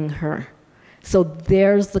wearing her. So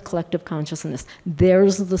there's the collective consciousness.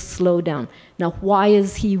 There's the slowdown. Now, why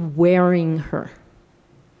is he wearing her?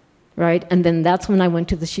 Right? And then that's when I went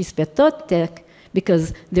to the Xispetotec,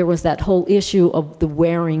 because there was that whole issue of the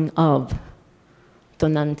wearing of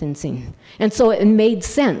Tonantzin. And so it made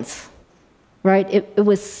sense, right? It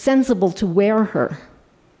was sensible to wear her,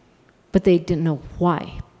 but they didn't know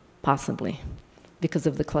why, possibly, because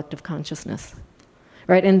of the collective consciousness,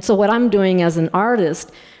 right? And so what I'm doing as an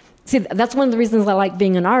artist, see, that's one of the reasons I like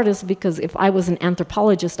being an artist, because if I was an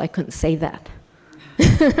anthropologist, I couldn't say that,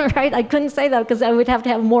 right? I couldn't say that because I would have to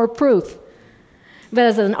have more proof. But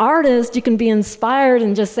as an artist, you can be inspired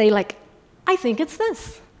and just say, like, I think it's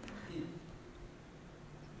this.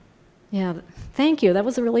 Yeah, thank you. That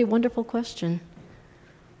was a really wonderful question.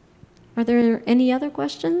 Are there any other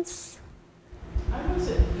questions? I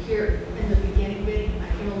wasn't here in the beginning, but I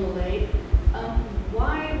came a little late.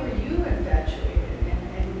 Why were you infatuated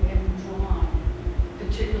and drawn,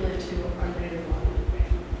 particularly to Our Lady of Guadalupe?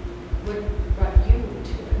 What brought you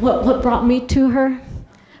to it? What brought me to her?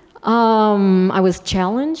 I was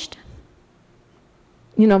challenged.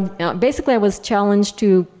 You know, basically I was challenged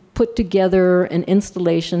to put together an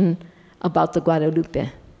installation about the Guadalupe,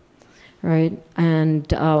 right?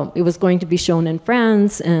 And it was going to be shown in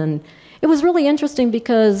France, and it was really interesting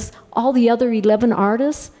because all the other 11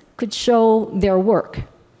 artists could show their work.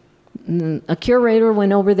 A curator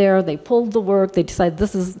went over there, they pulled the work, they decided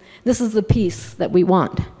this is the piece that we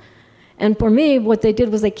want. And for me, what they did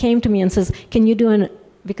was they came to me and says, can you do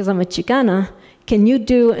because I'm a Chicana, can you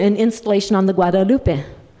do an installation on the Guadalupe?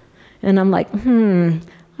 And I'm like,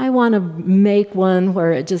 I want to make one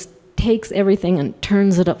where it just takes everything and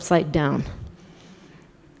turns it upside down,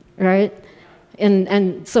 right?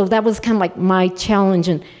 And so that was kind of like my challenge.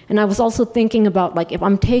 And I was also thinking about, like, if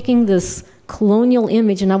I'm taking this colonial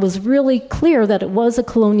image, and I was really clear that it was a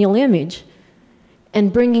colonial image,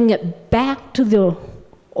 and bringing it back to the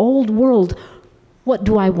old world, what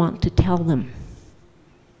do I want to tell them?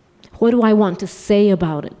 What do I want to say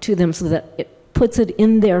about it to them so that it puts it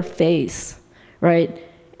in their face, right?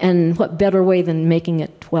 And what better way than making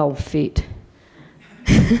it 12 feet?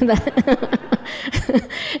 And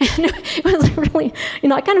it was really, you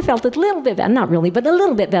know, I kind of felt a little bit bad, not really, but a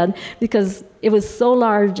little bit bad, because it was so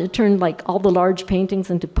large, it turned like all the large paintings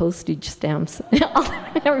into postage stamps.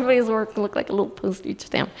 Everybody's work looked like a little postage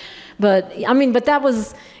stamp. But, I mean, but that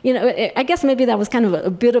was, you know, I guess maybe that was kind of a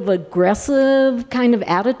bit of aggressive kind of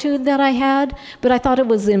attitude that I had, but I thought it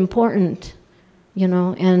was important, you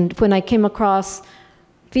know. And when I came across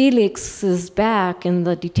Felix's back in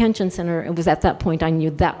the detention center, it was at that point I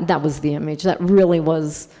knew that that was the image. That really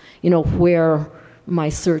was, you know, where my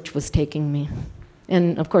search was taking me.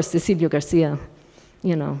 And of course, Cecilio Garcia,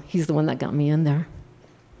 you know, he's the one that got me in there.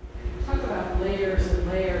 Talk about layers and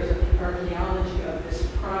layers of archaeology of this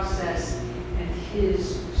process and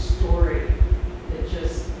his story that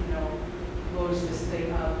just, you know, blows this thing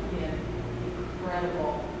up in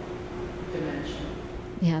incredible dimension.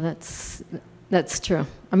 Yeah, that's true.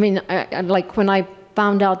 I mean, I like when I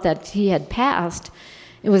found out that he had passed,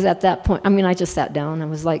 it was at that point, I mean, I just sat down. I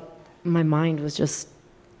was like, my mind was just,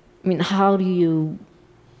 I mean, how do you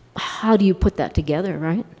put that together,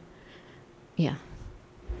 right? Yeah.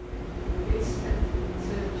 It's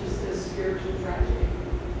just a spiritual tragedy.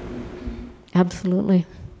 Absolutely.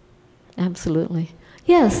 Absolutely.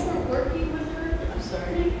 Yes? When you were working with her, I'm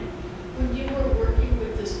sorry, when you were working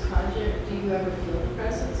with this project, do you ever feel the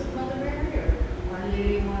presence of Mother Mary or Our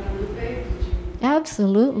Lady of Guadalupe? Did you?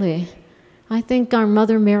 Absolutely. I think our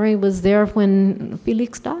Mother Mary was there when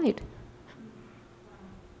Felix died.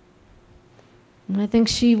 And I think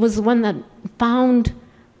she was the one that found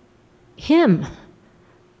him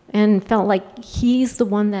and felt like he's the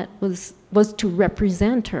one that was to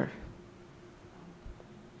represent her.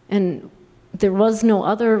 And there was no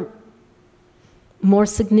other more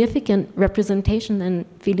significant representation than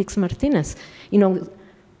Felix Martinez. You know,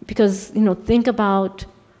 because, you know, think about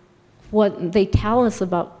what they tell us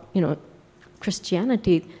about, you know,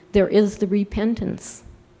 Christianity. There is the repentance.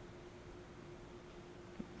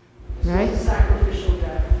 Right? It's a sacrificial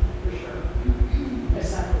death, for sure. A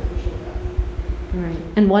sacrificial death. Right.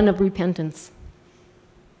 And one of repentance.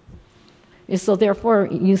 And so therefore,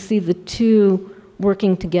 you see the two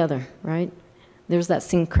working together, right? There's that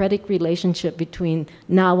syncretic relationship between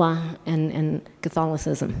Nawa and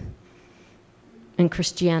Catholicism and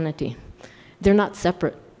Christianity. They're not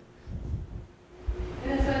separate.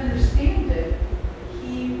 And as I understand it,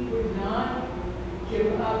 he would not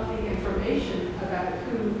give up the information about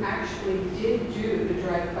who actually did do the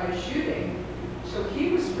drive-by shooting. So he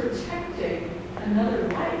was protecting another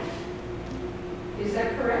life. Is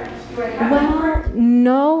that correct? Do I have that correct?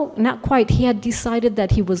 No, not quite. He had decided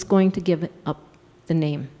that he was going to give up the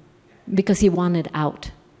name because he wanted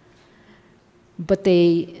out. But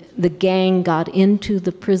the gang got into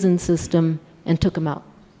the prison system and took him out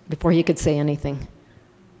before he could say anything.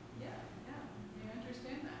 I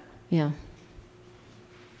understand that. Yeah.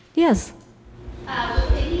 Yes?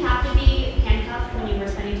 Did he have to be handcuffed when you were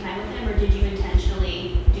spending time with him, or did you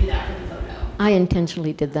intentionally do that for the photo? I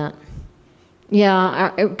intentionally did that.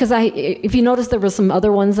 Yeah, because if you notice, there were some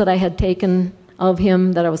other ones that I had taken of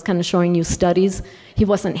him that I was kind of showing you studies. He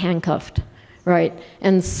wasn't handcuffed, right?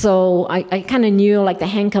 And so I kind of knew like the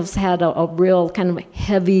handcuffs had a real kind of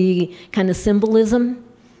heavy kind of symbolism,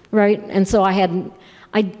 right? And so I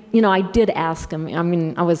did ask him. I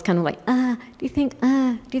mean, I was kind of like, do you think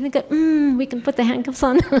we can put the handcuffs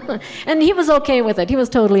on? And he was okay with it. He was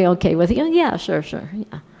totally okay with it. Yeah, sure,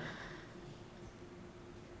 yeah.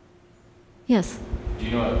 Yes? Do you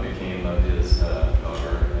know what became of his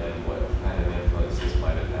daughter and what kind of influence this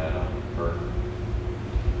might have had on her?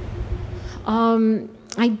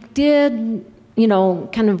 I did, you know,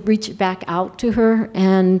 kind of reach back out to her,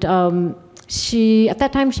 and at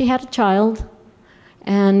that time she had a child,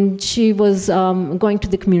 and she was going to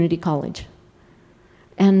the community college.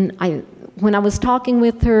 And when I was talking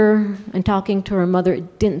with her and talking to her mother,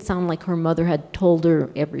 it didn't sound like her mother had told her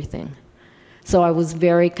everything. So I was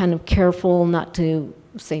very kind of careful not to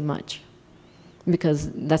say much,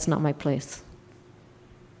 because that's not my place.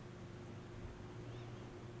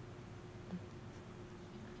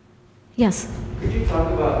 Yes? Could you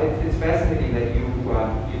talk about, it's fascinating that you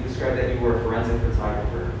described that you were a forensic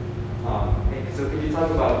photographer. So could you talk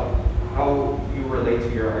about how you relate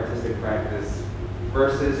to your artistic practice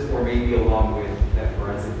versus, or maybe along with, that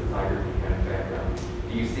forensic photography kind of background?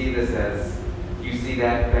 Do you see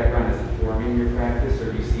that background as informing your practice,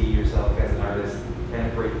 or do you see yourself as an artist kind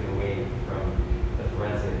of breaking away from the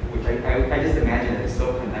forensic, which I just imagine it's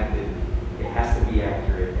so connected, it has to be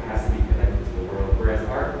accurate, it has to be connected to the world, whereas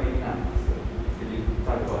art maybe not. So could you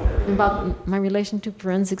talk about that? About my relation to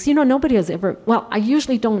forensics? You know, nobody has ever, well, I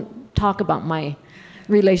usually don't talk about my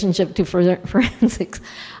relationship to forensics.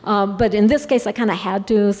 But in this case, I kind of had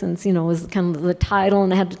to, since, you know, it was kind of the title,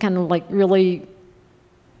 and I had to kind of like really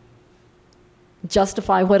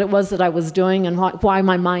justify what it was that I was doing and why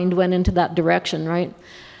my mind went into that direction, right?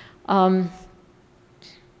 I'm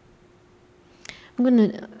going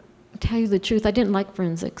to tell you the truth. I didn't like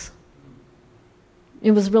forensics.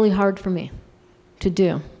 It was really hard for me to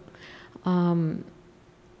do.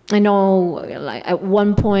 I know, like, at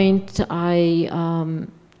one point, I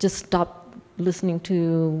just stopped listening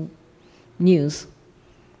to news.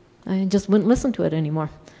 I just wouldn't listen to it anymore,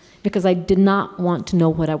 because I did not want to know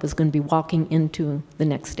what I was going to be walking into the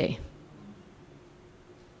next day.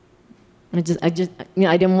 I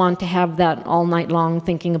didn't want to have that all night long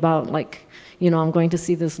thinking about, like, you know, I'm going to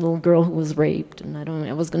see this little girl who was raped, and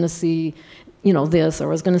I was going to see, you know, this, or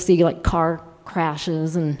I was going to see, like, car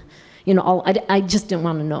crashes, and, you know, I just didn't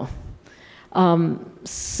want to know.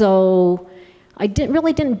 So I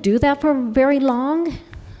really didn't do that for very long.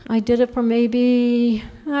 I did it for maybe,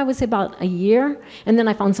 I would say, about a year, and then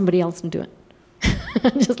I found somebody else to do it.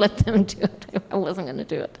 Just let them do it. I wasn't going to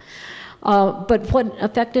do it. But what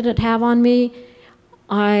effect did it have on me?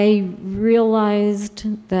 I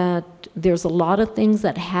realized that there's a lot of things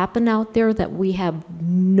that happen out there that we have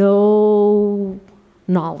no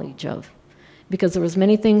knowledge of, because there was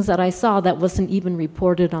many things that I saw that wasn't even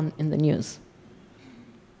reported on in the news.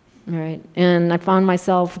 All right, and I found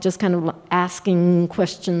myself just kind of asking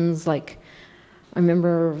questions. Like, I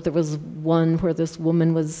remember there was one where this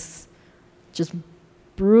woman was just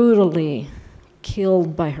brutally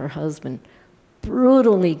killed by her husband,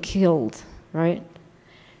 brutally killed, right?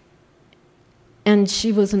 And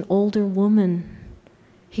she was an older woman.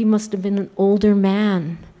 He must have been an older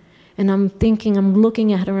man. And I'm thinking, I'm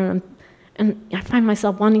looking at her, and I find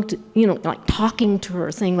myself wanting to, you know, like talking to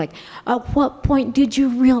her, saying, like, at what point did you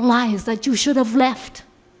realize that you should have left?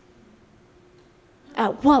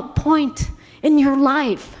 At what point in your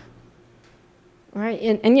life? Right?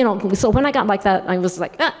 And you know, so when I got like that, I was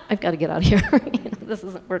like, I've got to get out of here. You know, this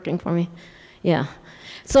isn't working for me. Yeah.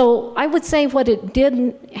 So I would say what it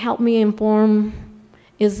did help me inform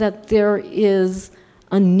is that there is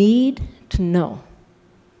a need to know.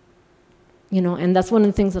 You know, and that's one of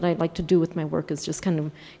the things that I like to do with my work, is just kind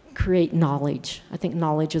of create knowledge. I think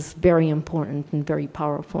knowledge is very important and very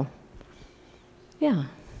powerful. Yeah.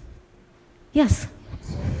 Yes?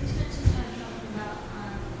 So we spent some time talking about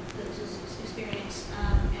this experience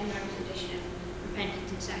and the representation of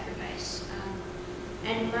repentance and sacrifice.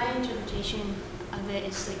 And my interpretation of it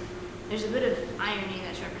is, like, there's a bit of irony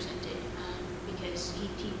that's represented, because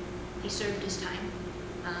he served his time,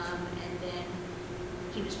 and then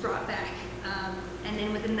he was brought back. And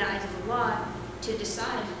then within the eyes of the law, to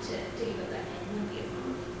decide to give up that hand would be a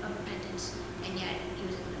form of repentance, and yet he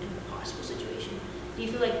was in an impossible situation. Do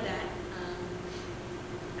you feel like that,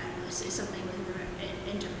 I don't know, is something within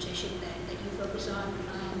the interpretation that you focus on?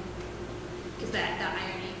 Because that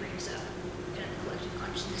irony brings up kind of the collective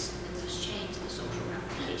consciousness and those chains and the social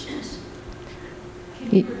ramifications.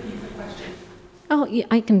 Can you repeat the question? Oh, yeah,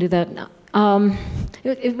 I can do that.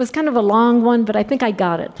 It was kind of a long one, but I think I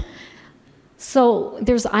got it. So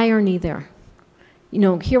there's irony there. You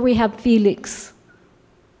know, here we have Felix,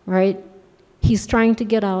 right? He's trying to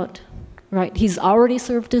get out, right? He's already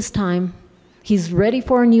served his time. He's ready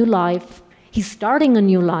for a new life. He's starting a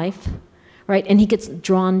new life, right? And he gets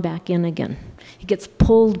drawn back in again. He gets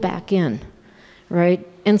pulled back in, right?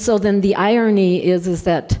 And so then the irony is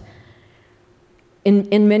that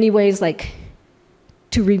in many ways, like,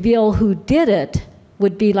 to reveal who did it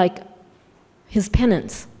would be like his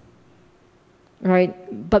penance.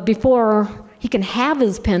 right? But before he can have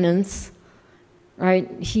his penance, right,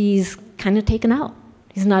 he's kind of taken out.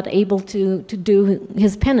 He's not able to do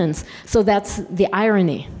his penance. So that's the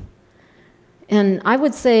irony. And I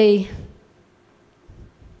would say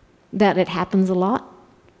that it happens a lot.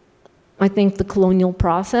 I think the colonial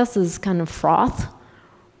process is kind of fraught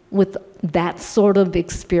with that sort of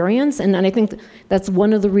experience. And I think that's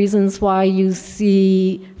one of the reasons why you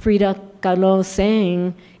see Frida Kahlo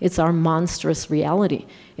saying it's our monstrous reality.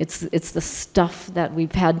 It's the stuff that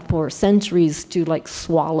we've had for centuries to like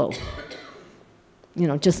swallow. You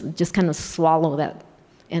know, just kind of swallow that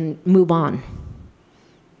and move on.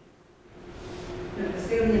 The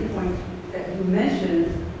salient point that you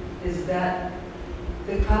mentioned is that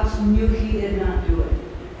the cops knew he did not do it,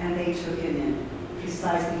 and they took him in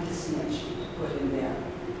precisely to snitch, to put him there.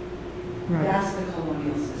 Right. That's the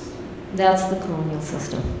colonial system. That's the colonial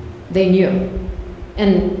system. They knew.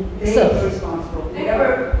 And They so, were responsible.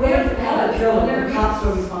 Whoever had killed him, the cops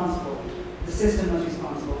were responsible. The system was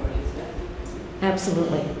responsible for his death.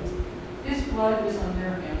 absolutely. His blood was on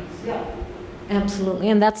their hands. Yeah. Absolutely,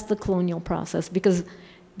 and that's the colonial process, because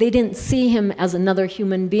they didn't see him as another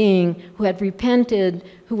human being who had repented,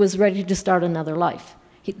 who was ready to start another life.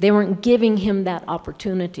 They weren't giving him that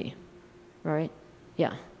opportunity, right?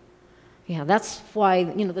 Yeah. Yeah, that's why,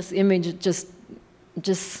 you know, this image just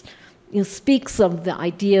you know, speaks of the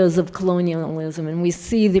ideas of colonialism, and we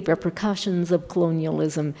see the repercussions of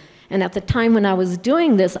colonialism. And at the time when I was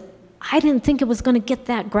doing this, I didn't think it was going to get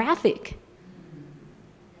that graphic.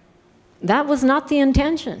 That was not the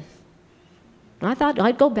intention. I thought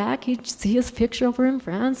I'd go back, he'd see his picture over in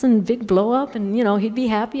France and big blow up, and you know, he'd be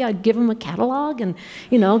happy. I'd give him a catalog and,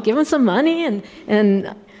 you know, give him some money,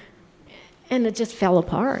 and it just fell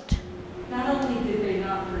apart. Not only did they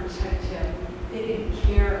not protect him, they didn't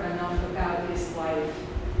care enough about his life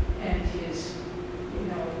and his, you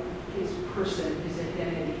know, his person, his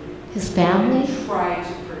identity. His family? They tried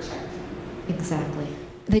to protect him. Exactly.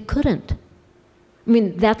 They couldn't. I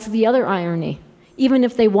mean, that's the other irony. Even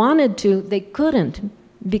if they wanted to, they couldn't,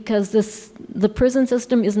 because the prison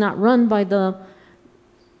system is not run by the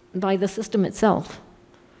system itself,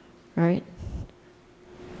 right?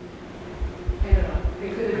 I don't know. They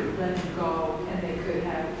could have let him go, and they could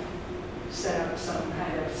have set up some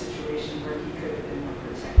kind of situation where he could have been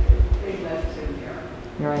protected. They left him there.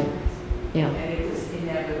 Right. Yeah. And it was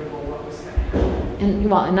inevitable what was going to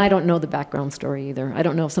happen. And I don't know the background story either. I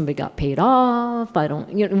don't know if somebody got paid off.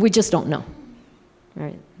 You know, we just don't know.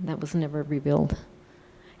 Right? That was never revealed.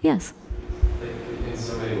 Yes? Like, in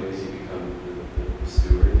so many ways, you become the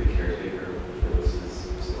steward, the caretaker of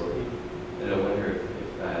Phyllis's story. And I wonder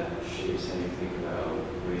if that shapes anything about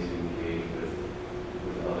ways you engage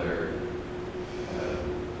with other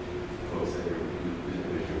folks that whose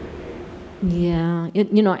image you're making. Yeah.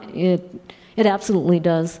 It absolutely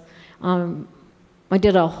does. I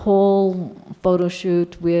did a whole photo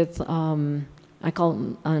shoot with, I call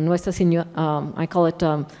Nuestra Señora, I call it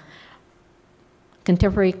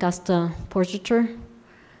contemporary casta portraiture,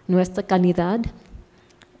 Nuestra Calidad.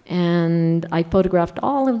 And I photographed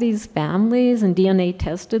all of these families and DNA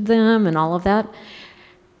tested them and all of that.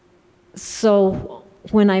 So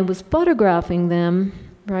when I was photographing them,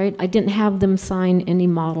 right, I didn't have them sign any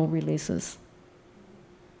model releases.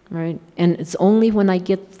 Right? And it's only when I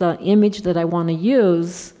get the image that I want to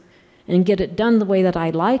use and get it done the way that I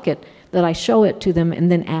like it, that I show it to them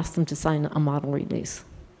and then ask them to sign a model release.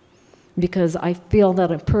 Because I feel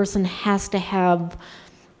that a person has to have,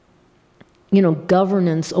 you know,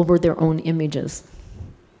 governance over their own images.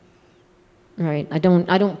 Right? I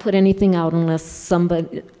don't put anything out unless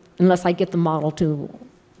I get the model to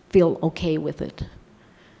feel okay with it.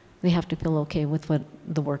 They have to feel okay with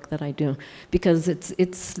the work that I do, because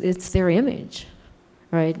it's their image,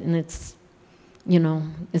 right? And it's, you know,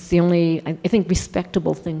 it's the only, I think,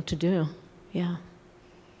 respectable thing to do. Yeah.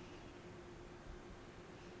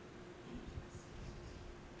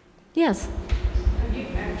 Yes. Have you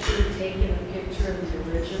actually taken a picture of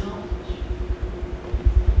the original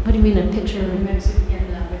What do you mean, a picture? in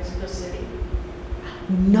Mexico City?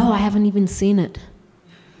 No, I haven't even seen it.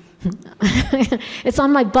 It's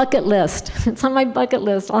on my bucket list. It's on my bucket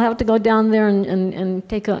list. I'll have to go down there and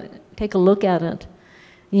take a look at it.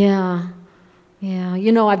 Yeah, yeah.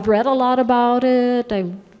 You know, I've read a lot about it.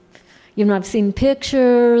 I've seen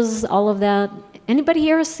pictures, all of that. Anybody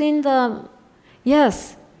here seen the?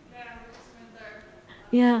 Yes. Yeah, we just went there.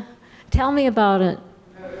 Yeah. Tell me about it.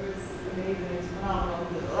 It was amazing. It's phenomenal.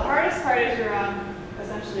 The hardest part is you're on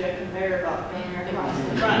essentially a conveyor belt going across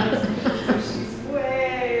the front. So she's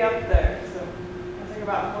up there, so I took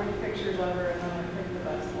about 40 pictures of her, and then I picked the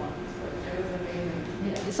best ones. But it was amazing.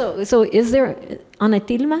 So is there on a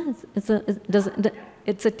tilma?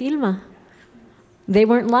 It's a tilma. They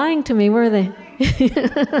weren't lying to me, were they?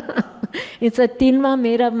 It's a tilma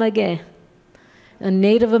made of maguey, a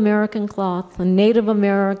Native American cloth, a Native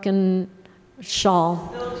American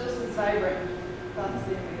shawl. Still just as vibrant. That's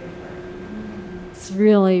the amazing part. It's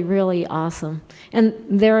really, really awesome. And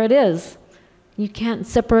there it is. You can't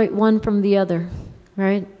separate one from the other,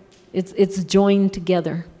 right? It's joined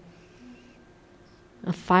together.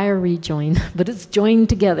 A fiery join, but it's joined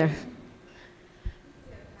together.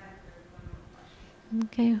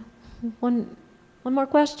 Okay, one more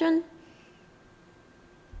question?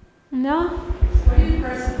 No? What are you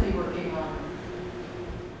presently working on?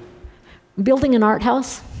 Building an art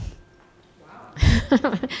house.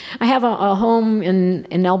 Wow. I have a home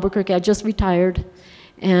in Albuquerque. I just retired.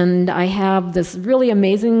 And I have this really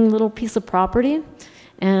amazing little piece of property.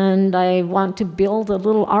 And I want to build a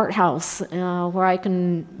little art house where I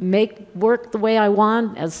can make work the way I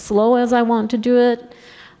want, as slow as I want to do it,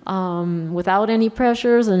 without any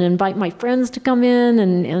pressures, and invite my friends to come in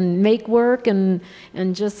and make work and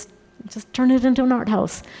just turn it into an art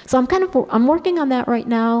house. So I'm working on that right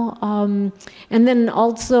now. And then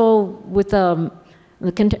also with the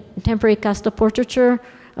contemporary Castro portraiture,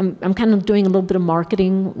 I'm kind of doing a little bit of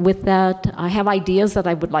marketing with that. I have ideas that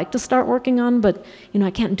I would like to start working on, but I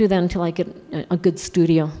can't do that until I get a good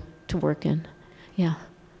studio to work in. Yeah.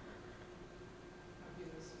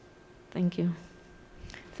 Thank you.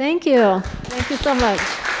 Thank you. Thank you so much.